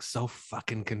looks so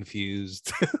fucking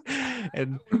confused.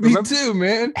 And Me too,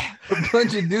 man. A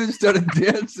bunch of dudes started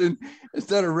dancing and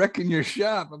started wrecking your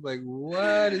shop. I'm like,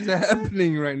 what is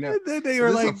happening right now? And then they were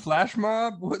Is this like a flash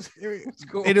mob. What's going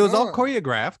and it was all on?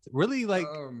 choreographed, really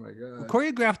Oh my god.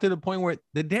 choreographed to the point where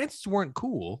the dances weren't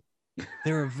cool.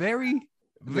 They were very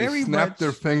They snapped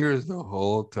their fingers the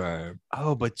whole time.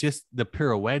 Oh, but just the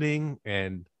pirouetting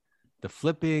and the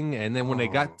flipping, and then when they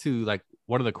got to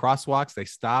one of the crosswalks, they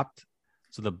stopped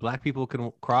so the black people could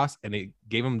cross, and they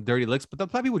gave them dirty looks. But the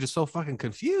black people were just so fucking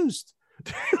confused.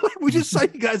 We just saw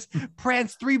you guys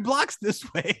prance 3 blocks this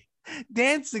way,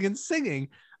 dancing and singing.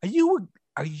 Are you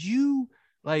were you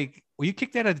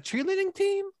kicked out of the cheerleading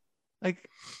team? Like,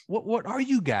 what are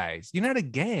you guys? You're not a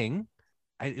gang.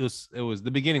 It was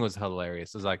the beginning was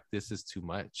hilarious. It was like, this is too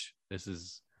much. This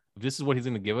is what he's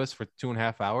going to give us for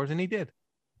 2.5 hours. And he did.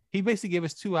 He basically gave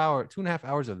us 2.5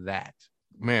 hours of that.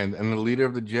 Man, and the leader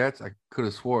of the Jets, I could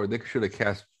have swore they should have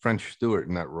cast French Stewart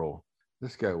in that role.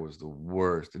 This guy was the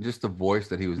worst. And just the voice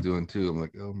that he was doing too. I'm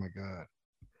like, oh my God.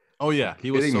 Oh yeah.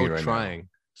 He was so right trying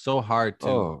so hard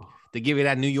to give you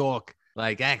that New York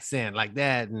accent like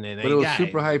that. And then but it was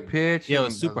super high pitch. Yeah, it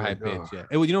was super high pitch. Yeah.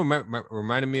 It was,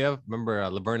 reminded me of, remember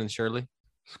Laverne and Shirley?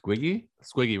 Squiggy?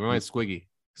 Remember Squiggy?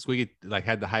 Squiggy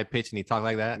had the high pitch and he talked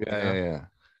like that. Yeah.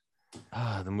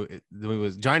 The movie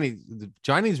was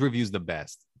Johnny's review's the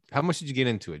best. How much did you get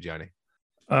into it, Johnny?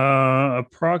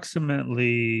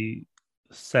 Approximately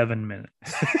 7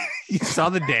 minutes. You saw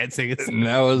the dancing. And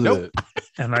that was it.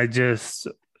 And I just,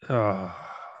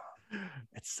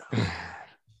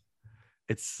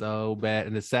 it's so bad.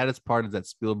 And the saddest part is that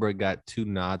Spielberg got 2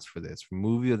 nods for this, for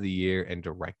movie of the year and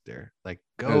director. Like,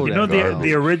 go. You know,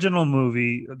 the original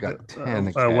movie got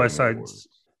 10 West Side. Awards.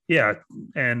 Yeah,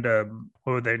 and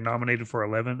what were they nominated for?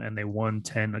 11, and they won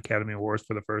 10 Academy Awards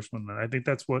for the first one. And I think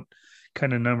that's what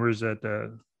kind of numbers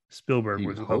that Spielberg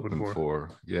was hoping for.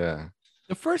 Yeah,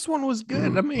 the first one was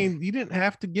good. I mean, you didn't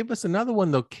have to give us another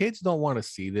one though. Kids don't want to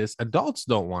see this. Adults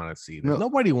don't want to see this. No.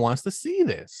 Nobody wants to see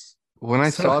this. When I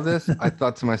saw this, I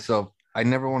thought to myself, I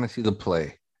never want to see the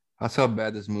play. That's how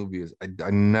bad this movie is.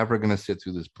 I'm never gonna sit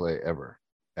through this play ever.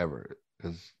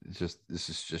 Because this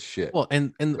is just shit. Well,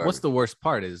 and what's the worst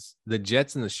part is the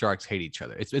Jets and the Sharks hate each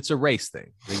other. It's a race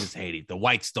thing. They just hate it. The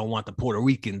whites don't want the Puerto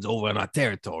Ricans over in our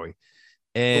territory.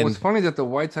 And it's funny that the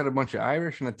whites had a bunch of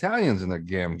Irish and Italians in their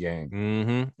gang. Mm-hmm.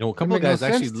 And a couple of guys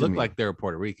actually looked like they were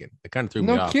Puerto Rican. It kind of threw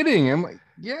me off. No kidding. I'm like,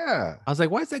 yeah. I was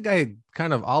like, why is that guy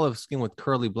kind of olive skin with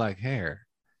curly black hair?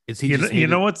 Is he? You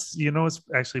know what's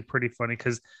actually pretty funny,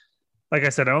 because, like I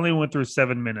said, I only went through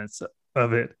 7 minutes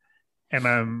of it, and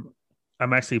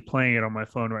I'm actually playing it on my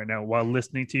phone right now while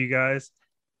listening to you guys,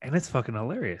 and it's fucking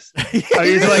hilarious. It's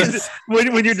like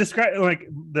when you're describing, like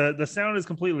the sound is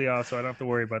completely off, so I don't have to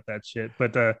worry about that shit.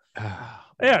 But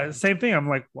yeah, same thing. I'm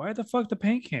like, why the fuck the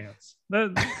paint cans? They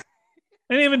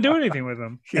didn't even do anything with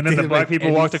them. And then the black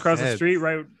people walked across the street,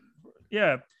 right?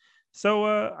 Yeah. So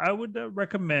I would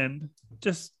recommend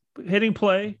just hitting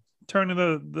play, turning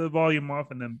the volume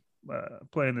off, and then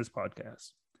playing this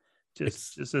podcast.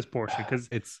 Just this portion, because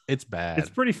it's bad. It's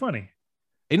pretty funny.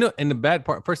 You know, and the bad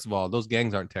part, first of all, those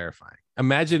gangs aren't terrifying.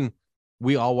 Imagine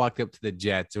we all walked up to the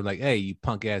Jets and were like, hey, you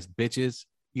punk ass bitches,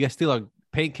 you guys steal our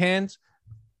paint cans?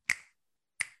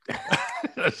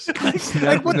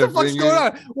 like, what the fuck's going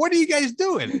on? What are you guys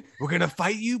doing? We're gonna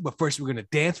fight you, but first we're gonna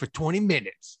dance for 20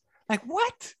 minutes. Like,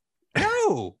 what?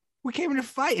 No, we came here to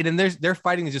fight. And then their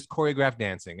fighting is just choreographed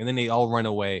dancing, and then they all run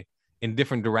away in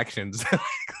different directions.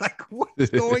 like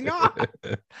what's going on?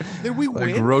 Then we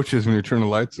like win. Roaches when you turn the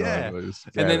lights on. And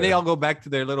then they all go back to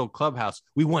their little clubhouse.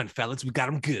 We won, fellas. We got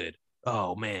them good.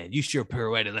 Oh man, you sure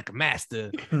pirouetted like a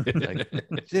master. Like,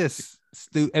 just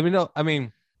stupid. I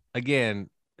mean,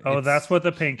 again. Oh, that's what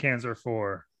the paint cans are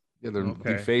for. Yeah, they're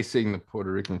defacing the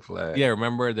Puerto Rican flag. Yeah,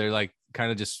 remember they're like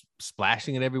kind of just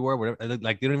splashing it everywhere. Whatever.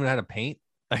 Like they don't even know how to paint.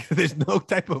 Like there's no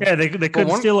type of. Yeah, they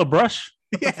couldn't steal a brush.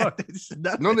 Yeah,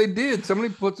 no, they did.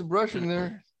 Somebody puts a brush in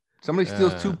there. Somebody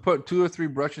steals two or three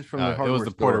brushes from the hardware. It was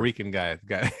the Puerto Rican guy,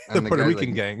 the Puerto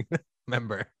Rican gang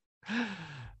member.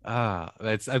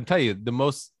 I'm telling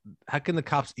you, how can the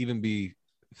cops even be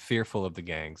fearful of the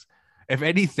gangs? If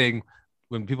anything,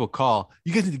 when people call,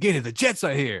 you guys need to get here. The Jets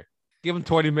are here. Give them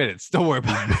 20 minutes. Don't worry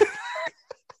about it.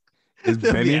 Is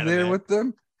Benny there with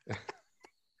them?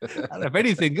 If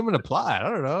anything, give them an applaud. I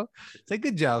don't know. Say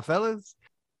good job, fellas.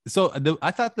 So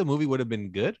I thought the movie would have been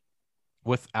good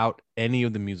without any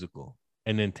of the musical,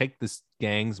 and then take this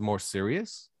gangs more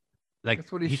serious. Like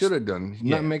that's what he should have done. He's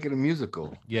not making a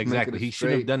musical. Yeah, exactly. He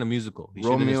should have done a musical.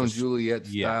 Romeo and Juliet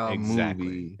style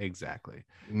movie. Exactly.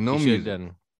 No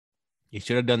music. He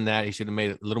should have done that. He should have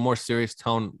made a little more serious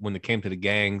tone when it came to the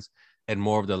gangs, and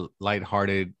more of the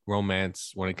lighthearted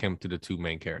romance when it came to the two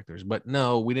main characters. But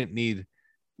no, we didn't need it.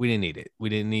 We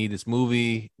didn't need this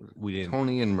movie. We didn't.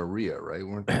 Tony and Maria, right?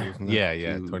 Weren't they?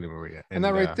 Yeah, Tony Maria. And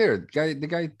that right there, the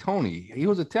guy Tony, he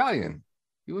was Italian.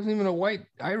 He wasn't even a white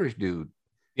Irish dude.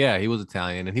 Yeah, he was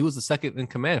Italian, and he was the second in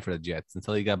command for the Jets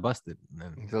until he got busted.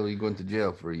 Until he went to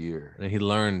jail for a year. And he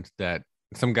learned that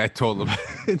some guy told him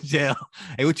in jail,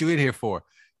 "Hey, what you in here for?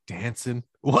 Dancing?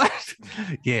 What?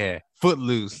 Yeah,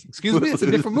 Footloose. Excuse me, it's a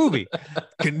different movie.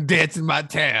 Couldn't dance in my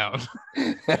town."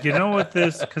 You know what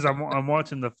this? Because I'm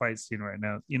watching the fight scene right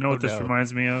now. You know what this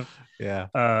reminds me of?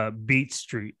 Yeah. Beat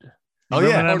Street. Oh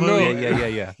yeah.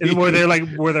 Yeah. Where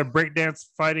they're breakdance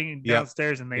fighting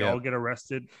downstairs, and they all get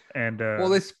arrested. And well,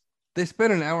 they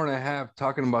spent an hour and a half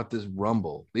talking about this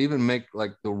Rumble. They even make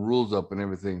like the rules up and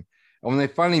everything. And when they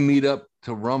finally meet up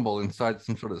to Rumble inside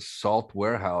some sort of salt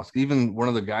warehouse, even one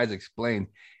of the guys explained,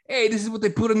 "Hey, this is what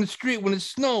they put on the street when it's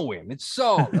snowing. It's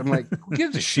salt." I'm like, who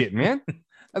gives a shit, man?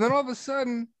 And then all of a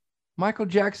sudden, Michael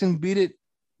Jackson Beat It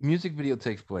music video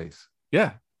takes place.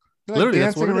 Yeah. They're literally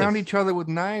dancing around each other with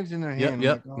knives in their hand.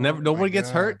 Yep. Like, nobody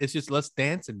gets hurt. It's just let's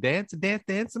dance and dance and dance,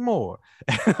 dance some more.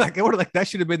 like that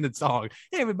should have been the song.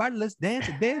 Hey, everybody, let's dance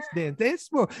and dance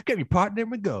more. Get your partner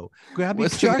and we go. Grab your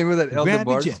What's the name of that El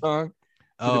DeBarge song?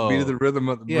 The beat of the rhythm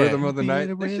of the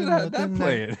night. They should have that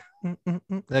playing.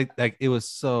 Like it was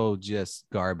so just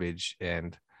garbage,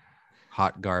 and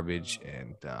hot garbage,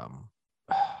 and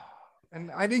And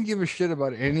I didn't give a shit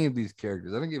about any of these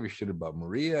characters. I didn't give a shit about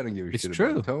Maria. I didn't give a It's shit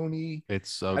true. about Tony.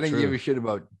 it's so I didn't true. give a shit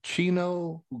about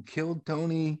Chino, who killed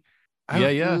Tony.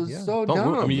 Yeah. It was so Don't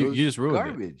dumb. I mean, It you was just ruined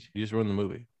garbage. it. You just ruined the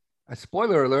movie. A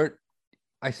spoiler alert,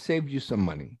 I saved you some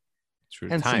money. True.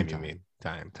 And some Time, you time. mean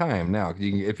time? Time now.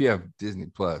 You can, if you have Disney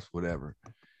Plus, whatever.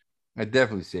 I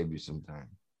definitely saved you some time.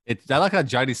 I like how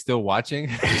Johnny's still watching.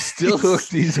 He's still hooked.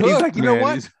 He's hooked, like, you know man.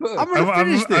 what? He's hooked. I'm gonna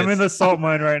finish this. I'm in the salt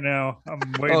mine right now. I'm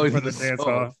waiting he's for in the the dance salt.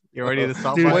 off. You're already the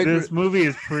salt Dude, mine? this movie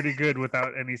is pretty good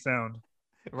without any sound.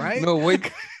 Right? No, wait.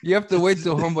 You have to wait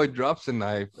till homeboy drops a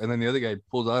knife, and then the other guy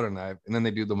pulls out a knife, and then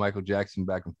they do the Michael Jackson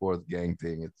back and forth gang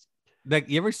thing. It's Like,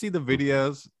 you ever see the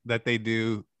videos that they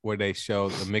do where they show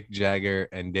the Mick Jagger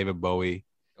and David Bowie?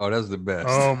 that's the best.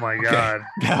 Oh my god!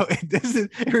 No, it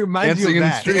doesn't. It reminds Dancing you in of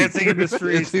the that. street. Dancing in the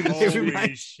streets. Dancing in the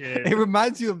Holy street. shit! It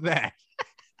reminds you of that.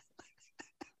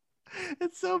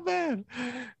 It's so bad.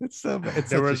 It's so bad. It's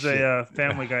There such was shit. a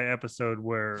Family Guy episode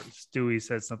where Stewie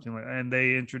said something like, and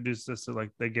they introduced us to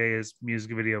like the gayest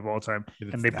music video of all time,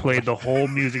 and they played the whole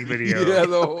music video. Yeah,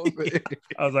 the whole thing.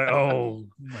 I was like, oh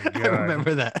my god! I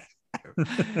remember that.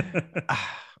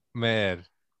 Man,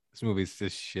 this movie's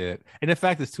just shit. And in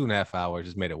fact, it's 2.5 hours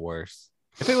just made it worse.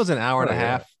 If it was an hour and a Oh, yeah.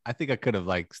 half, I think I could have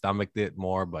like stomached it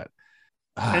more, but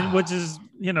And which is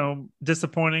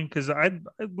disappointing because I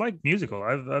like musical.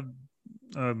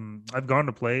 I've gone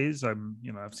to plays. I've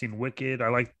seen Wicked. I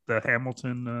like the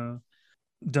Hamilton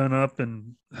done up,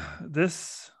 and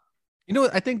this. you know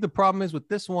what? I think the problem is with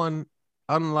this one,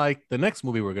 unlike the next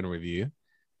movie we're going to review,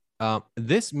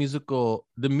 this musical,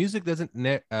 the music doesn't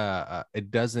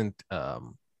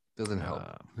doesn't help.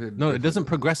 It doesn't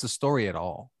progress the story at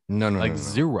all. No, Like no.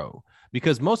 zero.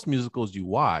 Because most musicals you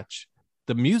watch,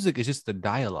 the music is just the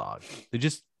dialogue. They're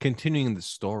just continuing the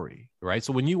story, right?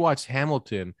 So when you watch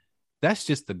Hamilton, that's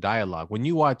just the dialogue. When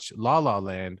you watch La La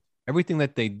Land, everything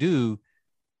that they do,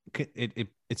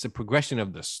 it's a progression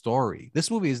of the story.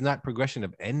 This movie is not progression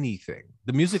of anything.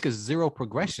 The music is zero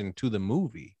progression to the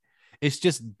movie. It's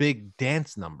just big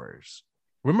dance numbers.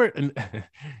 Remember,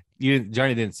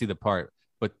 Johnny didn't see the part,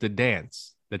 but the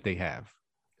dance that they have.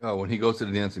 Oh, when he goes to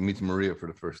the dance and meets Maria for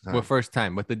the first time. Well, first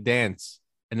time, but the dance,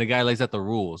 and the guy lays out the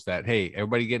rules that, hey,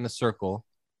 everybody get in a circle.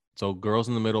 So girls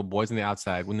in the middle, boys on the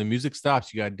outside. When the music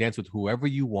stops, you got to dance with whoever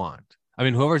you want. I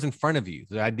mean, whoever's in front of you.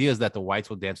 The idea is that the whites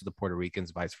will dance with the Puerto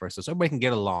Ricans, vice versa. So everybody can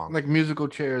get along. Like musical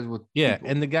chairs with people.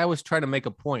 And the guy was trying to make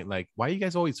a point, like, why you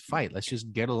guys always fight? Let's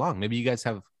just get along. Maybe you guys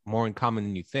have more in common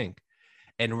than you think.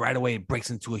 And right away, it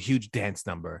breaks into a huge dance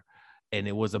number. And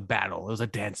it was a battle. It was a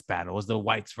dance battle. It was the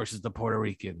whites versus the Puerto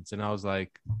Ricans. And I was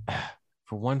like,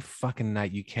 for one fucking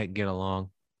night, you can't get along.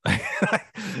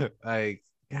 Like,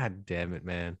 God damn it,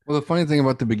 man. Well, the funny thing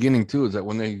about the beginning too is that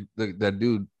when that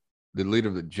dude, the leader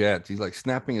of the Jets, he's like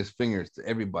snapping his fingers to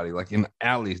everybody, like in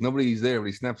alleys. Nobody's there, but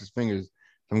he snaps his fingers.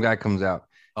 Some guy comes out.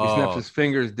 He snaps his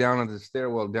fingers down on the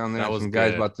stairwell down there. Some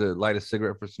guy's about to light a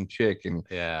cigarette for some chick, and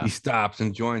he stops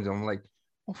and joins him. I'm like,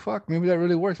 oh fuck, maybe that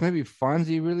really works. Maybe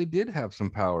Fonzie really did have some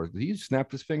powers. He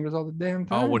snapped his fingers all the damn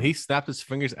time. Oh, when he snapped his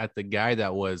fingers at the guy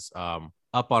that was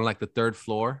up on like the third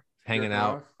floor, hanging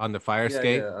out on the fire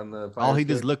escape. On the fire all he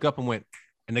escape. just looked up and went,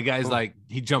 and the guy's like,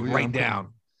 he jumped right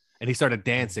down. And he started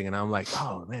dancing, and I'm like,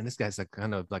 "Oh man, this guy's like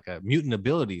kind of like a mutant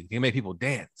ability. He can make people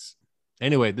dance."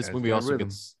 Anyway, this movie also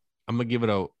gets. I'm gonna give it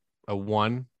a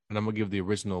 1, and I'm gonna give the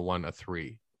original one a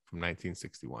 3 from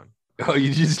 1961. Oh,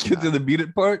 you just get to the beat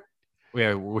it part?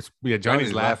 Yeah,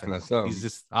 Johnny's laughing. He's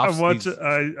just.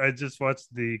 I just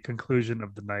watched the conclusion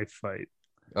of the knife fight.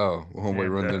 Oh, homeboy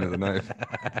runs into the knife.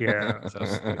 Yeah,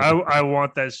 I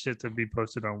want that shit to be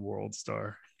posted on World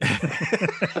Star. Look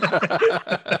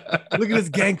at this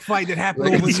gang fight that happened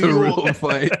Like over it's New a York real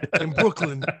fight. in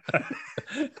Brooklyn.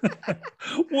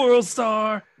 World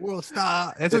Star.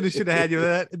 That's what they should have had. You know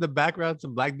that in the background,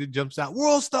 some black dude jumps out.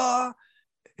 World Star.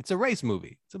 It's a race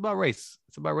movie. It's about race.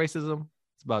 It's about racism.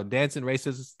 It's about dancing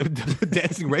racists.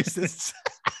 Dancing racists.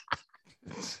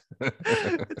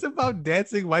 It's about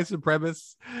dancing white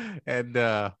supremacists, and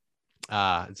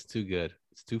it's too good.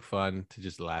 It's too fun to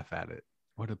just laugh at it.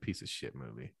 What a piece of shit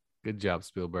movie. Good job,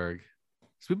 Spielberg.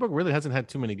 Spielberg really hasn't had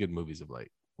too many good movies of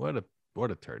late. What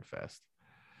a turd fest.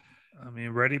 I mean,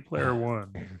 Ready Player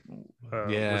One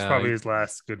was Yeah, probably his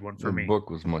last good one for The me. book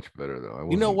was much better though.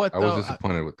 You know what, I was though?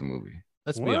 disappointed with the movie.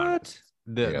 Let's be honest.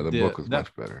 The book was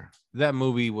much better. That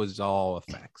movie was all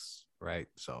effects, right?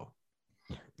 So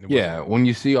yeah, when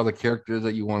you see all the characters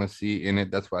that you want to see in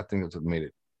it, that's what I think that's what made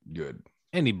it good.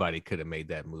 Anybody could have made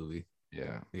that movie.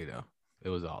 Yeah, you know, it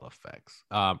was all effects.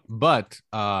 But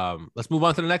let's move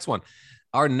on to the next one.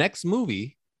 Our next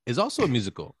movie is also a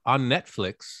musical on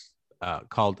Netflix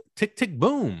called Tick, Tick,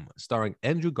 Boom, starring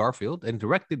Andrew Garfield and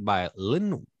directed by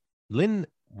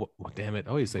damn it.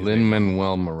 Oh, you say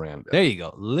Lin-Manuel Miranda. There you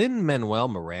go. Lin-Manuel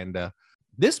Miranda.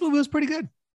 This movie was pretty good.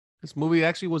 This movie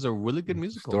actually was a really good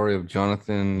musical. Story of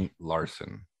Jonathan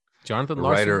Larson. Jonathan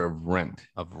Larson, writer of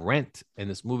Rent. And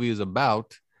this movie is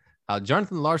about how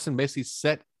Jonathan Larson basically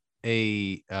set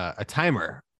a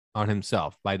timer on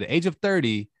himself. By the age of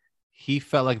 30, he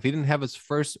felt like if he didn't have his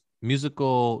first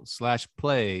musical /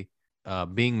 play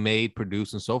being made,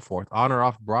 produced, and so forth on or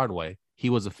off Broadway,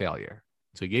 he was a failure.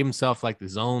 So he gave himself like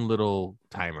his own little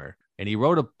timer, and he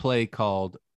wrote a play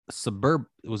called Suburbia.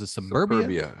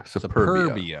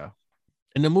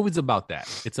 And the movie's about that.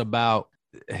 It's about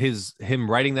him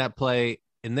writing that play,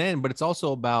 but it's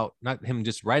also about not him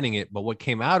just writing it, but what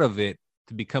came out of it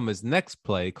to become his next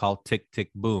play called Tick,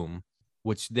 Tick, Boom,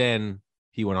 which then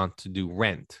he went on to do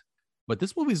Rent. But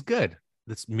this movie's good.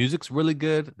 This music's really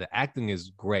good. The acting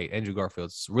is great. Andrew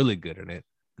Garfield's really good in it.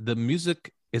 The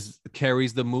music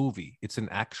carries the movie. It's an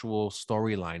actual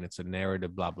storyline. It's a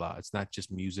narrative, blah, blah. It's not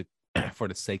just music for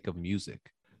the sake of music.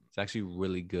 It's actually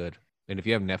really good. And if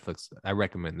you have Netflix, I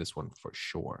recommend this one for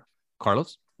sure.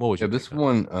 Carlos, what was your this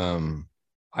one?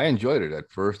 I enjoyed it at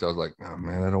first. I was like, oh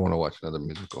man, I don't want to watch another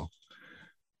musical.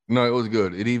 No, it was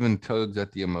good. It even tugs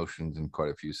at the emotions in quite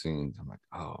a few scenes. I'm like,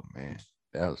 oh man,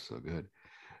 that was so good.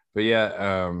 But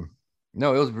yeah,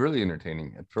 no, it was really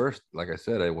entertaining. At first, like I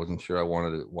said, I wasn't sure I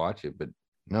wanted to watch it, but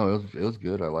no, it was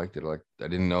good. I liked it. I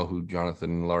didn't know who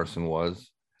Jonathan Larson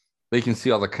was. But you can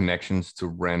see all the connections to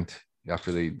Rent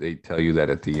after they tell you that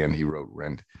at the end he wrote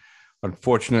Rent.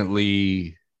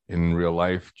 Unfortunately, in real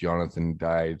life, Jonathan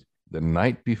died the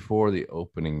night before the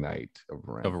opening night of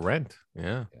Rent.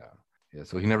 Yeah.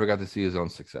 So he never got to see his own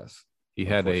success. He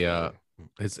had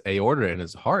his aorta in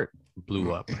his heart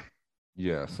blew up.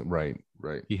 Yes, right.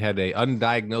 He had a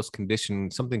undiagnosed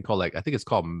condition, something called I think it's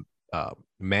called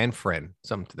Manfred,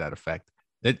 something to that effect.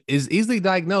 It is easily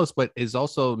diagnosed, but is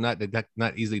also not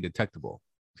easily detectable.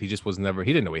 He just was never.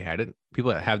 He didn't know he had it.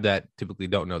 People that have that typically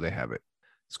don't know they have it.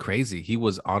 It's crazy. He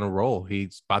was on a roll.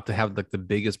 He's about to have the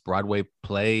biggest Broadway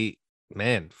play.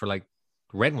 Man, for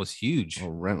Rent was huge. Oh,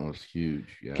 Rent was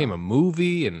huge. Yeah, became a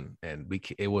movie, and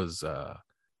it was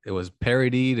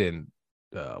parodied. And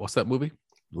what's that movie?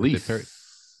 Lease.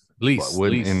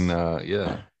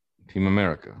 Team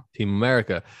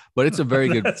America. But it's a very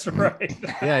good. That's right.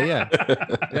 Yeah.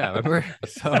 Remember?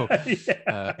 So,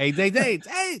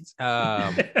 AIDS.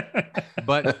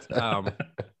 But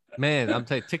man, I'm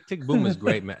telling you, Tick, Tick, Boom is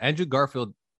great, man. Andrew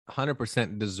Garfield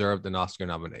 100% deserved an Oscar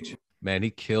nomination. Man,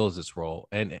 he kills this role,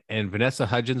 and Vanessa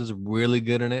Hudgens is really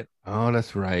good in it. Oh,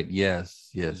 that's right. Yes.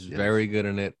 Very good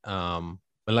in it. And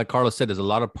like Carlos said, there's a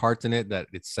lot of parts in it that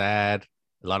it's sad.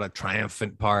 A lot of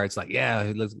triumphant parts,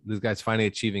 this guy's finally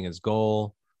achieving his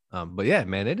goal. But yeah,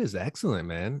 man, it is excellent,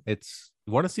 man. You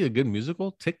want to see a good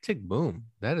musical? Tick, Tick, Boom.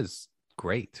 That is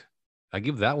great. I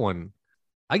give that one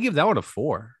a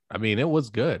 4. I mean, it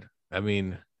was good. I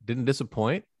mean, didn't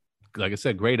disappoint. Like I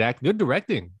said, great act, good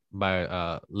directing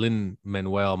by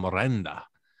Lin-Manuel Miranda.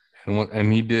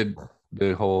 And he did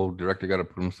the whole director got to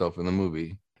put himself in the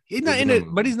movie. He's not in it,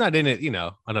 but he's not in it,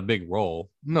 on a big role.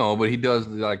 No, but he does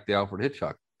the Alfred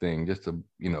Hitchcock thing, just an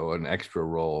extra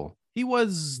role. He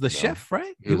was the chef,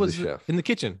 right? He was the chef in the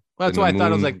kitchen. Well, that's why I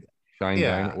thought it was like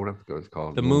Diner, whatever it's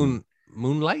called. The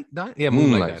Moonlight. Yeah,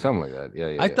 Moonlight, something like that.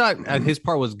 Yeah. I thought his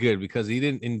part was good because he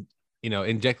didn't,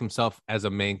 inject himself as a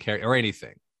main character or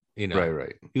anything.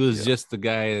 Right. He was just the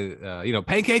guy.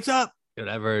 Pancakes up,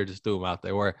 whatever. Just threw him out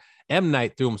there. Where M.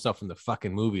 Night threw himself in the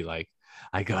fucking movie,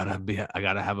 I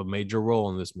gotta have a major role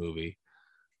in this movie.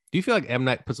 Do you feel like M.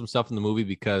 Night puts himself in the movie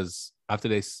because after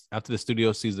the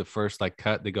studio sees the first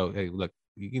cut, they go, hey, look,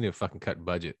 you need a fucking cut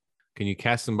budget. Can you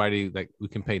cast somebody we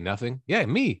can pay nothing? Yeah,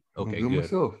 me. Okay,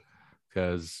 good.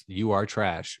 Because you are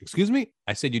trash. Excuse me?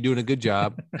 I said you're doing a good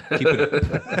job. Keep it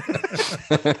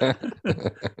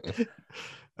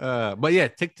up. But yeah,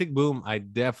 Tick, Tick, Boom. I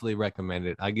definitely recommend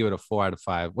it. I give it a 4 out of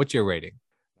 5. What's your rating?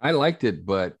 I liked it,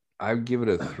 but I give it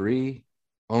a 3.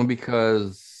 Only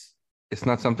because it's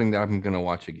not something that I'm going to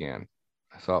watch again.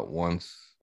 I saw it once.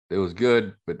 It was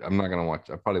good, but I'm not going to watch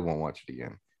it. I probably won't watch it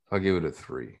again. So I'll give it a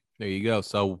 3. There you go.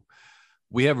 So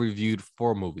we have reviewed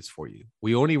 4 movies for you.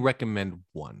 We only recommend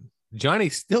 1.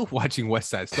 Johnny's still watching West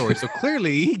Side Story. So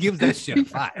clearly he gives that shit a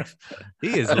 5.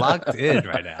 He is locked in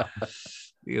right now.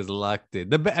 He is locked in.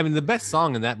 The best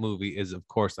song in that movie is, of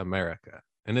course, America.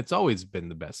 And it's always been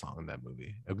the best song in that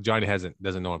movie. Johnny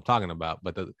doesn't know what I'm talking about,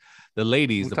 but the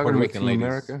ladies, the Puerto Rican ladies.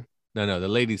 America? No, the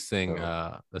ladies sing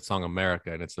the song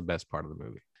America, and it's the best part of the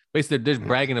movie. Basically, they're just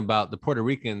bragging about the Puerto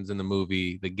Ricans in the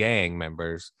movie. The gang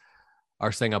members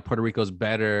are saying how Puerto Rico's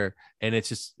better, and it's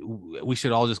just we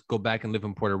should all just go back and live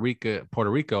in Puerto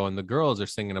Rico. And the girls are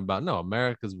singing about no,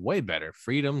 America's way better,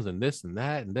 freedoms and this and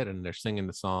that and that, and they're singing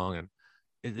the song. And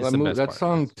it's the best that part.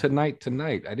 song Tonight.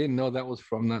 I didn't know that was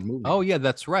from that movie. Oh yeah,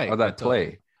 that's right. Or that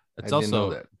play. That's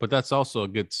also, but that's also a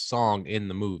good song in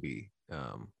the movie.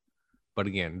 But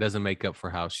again, it doesn't make up for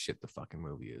how shit the fucking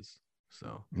movie is.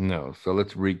 So no. So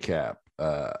let's recap.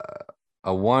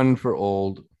 A 1 for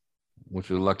old, which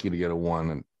was lucky to get a 1,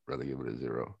 and rather give it a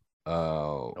 0.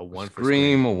 A 1 for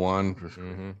Scream, a 1 for Scream.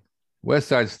 Mm-hmm. West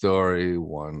Side Story,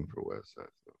 1 for West Side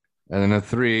Story, and then a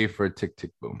 3 for Tick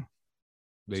Tick Boom.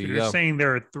 So you're saying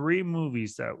there are 3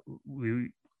 movies that we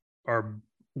are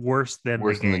worse than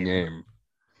than the game.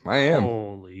 I am.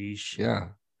 Holy shit! Yeah.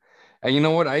 And you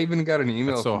know what? I even got an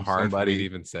email. That's so from hard somebody to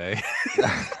even say.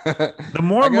 The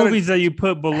more movies that you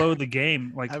put below the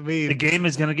game, like, I mean, the game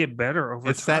is gonna get better over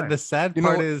it's time. Sad. The sad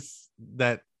part is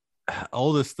that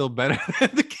old is still better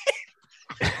than the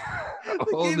game.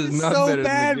 Old is not so better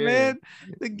bad, than the game. Man.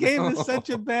 The game is such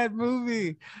a bad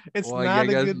movie. It's not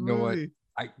a good movie.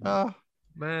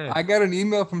 Man, I got an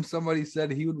email from somebody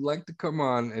said he would like to come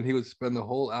on and he would spend the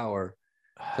whole hour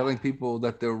telling people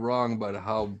that they're wrong about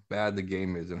how bad the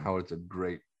game is and how it's a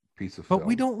great piece of film. But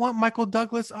we don't want Michael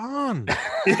Douglas on.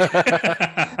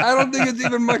 I don't think it's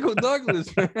even Michael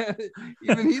Douglas, man.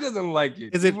 Even he doesn't like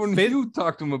it. Is it when you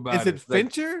talk to him about it? Is it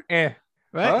Fincher? Like,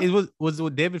 right? Huh? Was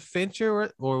it David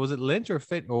Fincher or was it Lynch or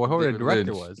whoever the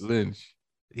director was? Lynch.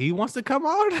 He wants to come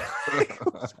on.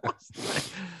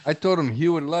 I told him he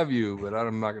would love you, but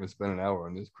I'm not going to spend an hour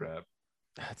on this crap.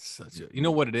 That's such a, you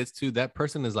know what it is too? That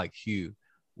person is like Hugh,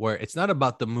 where it's not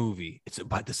about the movie, it's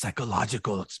about the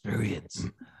psychological experience.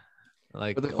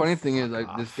 Like, but the funny thing is,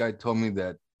 this guy told me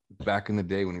that back in the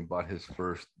day when he bought his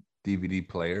first DVD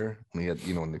player, when he had,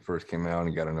 when they first came out and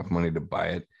he got enough money to buy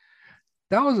it,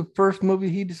 that was the first movie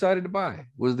he decided to buy,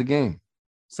 was the game.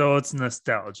 So it's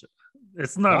nostalgia.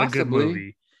 It's not a good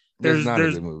movie. It's not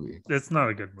a good movie. It's not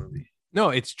a good movie. No,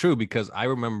 it's true, because I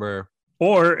remember.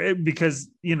 Because,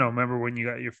 remember when you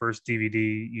got your first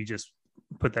DVD, you just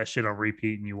put that shit on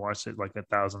repeat and you watched it like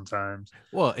 1,000 times.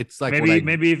 Well, it's like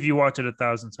maybe if you watch it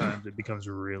 1,000 times, it becomes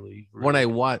really, really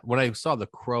when I saw The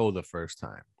Crow the first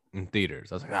time in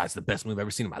theaters, I was like, it's the best movie I've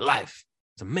ever seen in my life.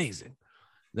 It's amazing.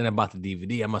 Then I bought the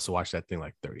DVD. I must have watched that thing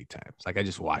like 30 times. Like, I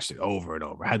just watched it over and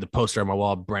over. I had the poster on my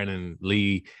wall, Brandon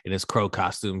Lee in his crow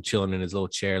costume, chilling in his little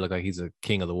chair, look like he's a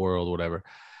king of the world, whatever.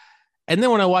 And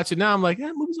then when I watch it now, I'm like,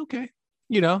 the movie's okay.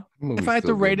 If I had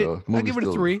to rate it, I'd give it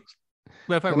a 3.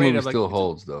 But if I rate it, still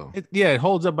holds though. It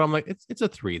holds up. But I'm like, it's a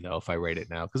 3 though if I rate it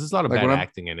now, because there's a lot of bad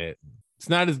acting in it. It's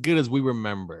not as good as we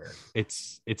remember.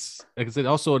 It's like I said,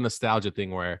 also a nostalgia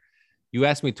thing where you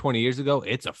asked me 20 years ago,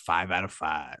 it's a 5 out of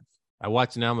 5. I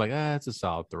watch it now, I'm like, it's a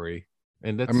solid 3.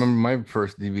 And I remember my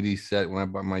first DVD set when I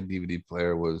bought my DVD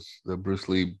player was the Bruce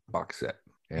Lee box set.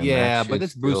 And but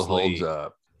it's Bruce Lee. Holds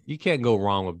up. You can't go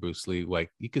wrong with Bruce Lee.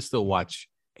 Like, you can still watch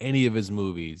any of his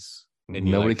movies. And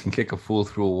nobody can kick a fool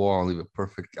through a wall and leave a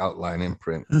perfect outline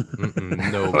imprint.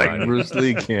 Nobody. Like Bruce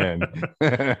Lee can.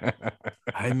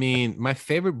 I mean, my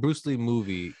favorite Bruce Lee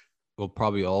movie will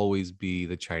probably always be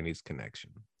The Chinese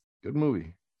Connection. Good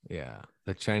movie. Yeah,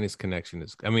 The Chinese Connection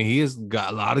is. I mean, he has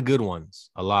got a lot of good ones.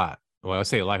 A lot. Well, I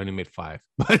say a lot when he made 5,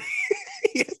 but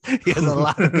he has a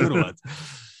lot of good ones.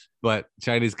 But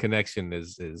Chinese Connection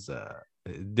is I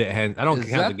don't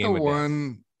count the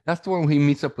game. That's the one where he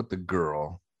meets up with the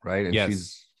girl, right? And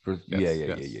yes.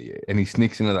 Yeah. And he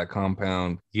sneaks into that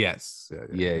compound. Yes.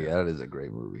 Yeah. That is a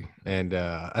great movie. And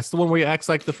that's the one where he acts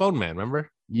like the phone man.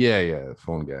 Remember? Yeah,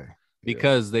 phone guy.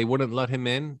 Because they wouldn't let him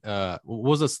in. What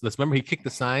was this? Remember, he kicked the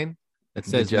sign that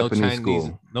says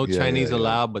no Chinese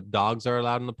allowed, but dogs are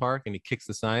allowed in the park, and he kicks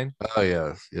the sign. Oh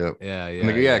yes, yep. Yeah.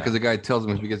 Because the guy tells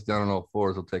him if he gets down on all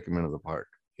fours, he'll take him into the park.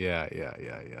 Yeah.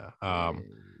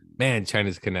 Man,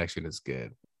 Chinese Connection is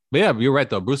good. But yeah, you're right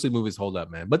though. Bruce Lee movies hold up,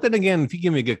 man. But then again, if you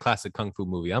give me a good classic kung fu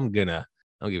movie, I'll give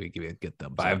you a good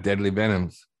thumbs up. 5 Deadly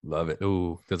Venoms, love it.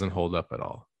 Ooh, doesn't hold up at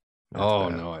all.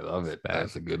 No, I love it.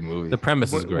 That's a good movie. The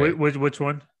premise is great. Which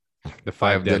one? The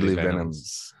 5 Deadly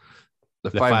Venoms. The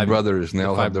five brothers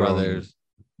now have their own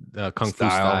kung fu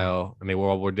style, and they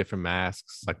all wore different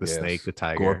masks, like the snake, the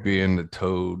tiger, scorpion, the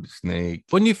toad, snake.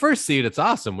 When you first see it, it's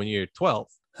awesome when you're 12.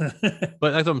 But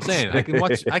that's what I'm saying. I can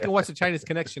watch the Chinese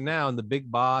Connection now and the Big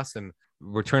Boss and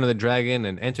Return of the Dragon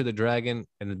and Enter the Dragon,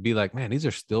 and it'd be like, man, these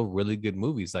are still really good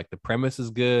movies. Like, the premise is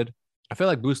good. I feel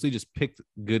like Bruce Lee just picked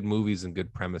good movies and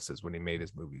good premises when he made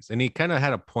his movies, and he kind of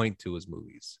had a point to his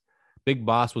movies. Big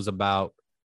Boss was about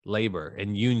labor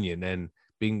and union and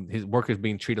his workers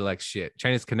being treated like shit.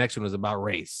 Chinese Connection was about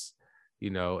race.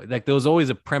 Like there was always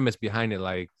a premise behind it.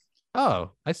 Like,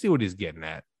 oh, I see what he's getting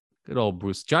at. Good old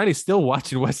Bruce. Johnny's still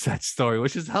watching West Side Story,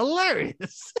 which is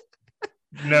hilarious.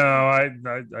 No,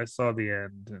 I saw the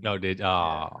end. No, did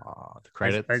the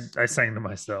credits? I sang to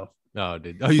myself. No,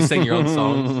 you sang your own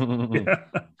songs? Yeah.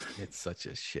 It's such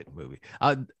a shit movie.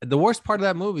 The worst part of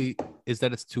that movie is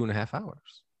that it's 2.5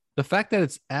 hours. The fact that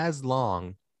it's as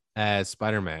long as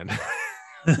Spider-Man.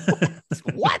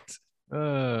 What?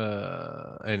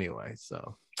 Anyway,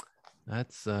 so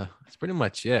that's pretty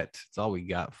much it. That's all we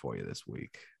got for you this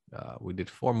week. We did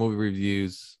 4 movie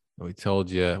reviews. We told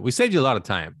you, we saved you a lot of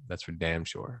time. That's for damn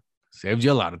sure. Saved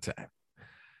you a lot of time.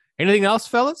 Anything else,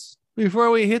 fellas, before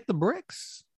we hit the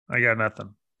bricks? I got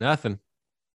nothing. Nothing.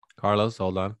 Carlos,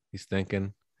 hold on. He's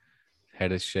thinking.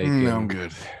 Head is shaking. No, I'm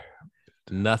good.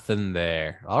 Nothing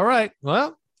there. All right.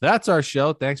 Well, that's our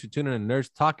show. Thanks for tuning in to Nerds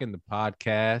Talking the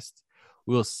podcast.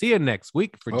 We'll see you next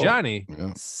week for Johnny.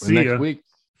 Yeah. See ya. Next week.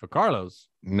 For Carlos.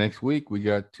 Next week, we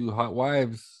got 2 hot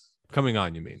wives. Coming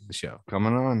on, you mean, the show.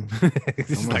 Coming on.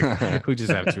 It's like, we just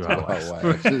have 2 hot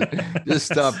wives. Just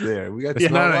stop there. We got 2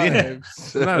 hot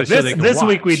wives. This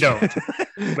week we don't.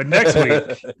 But next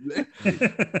week.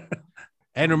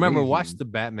 And remember, watch The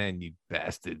Batman, you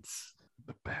bastards.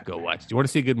 Go watch. Do you want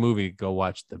to see a good movie? Go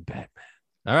watch The Batman.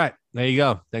 All right. There you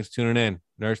go. Thanks for tuning in.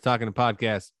 Nerds Talking the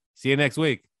podcast. See you next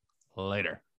week.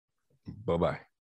 Later. Bye-bye.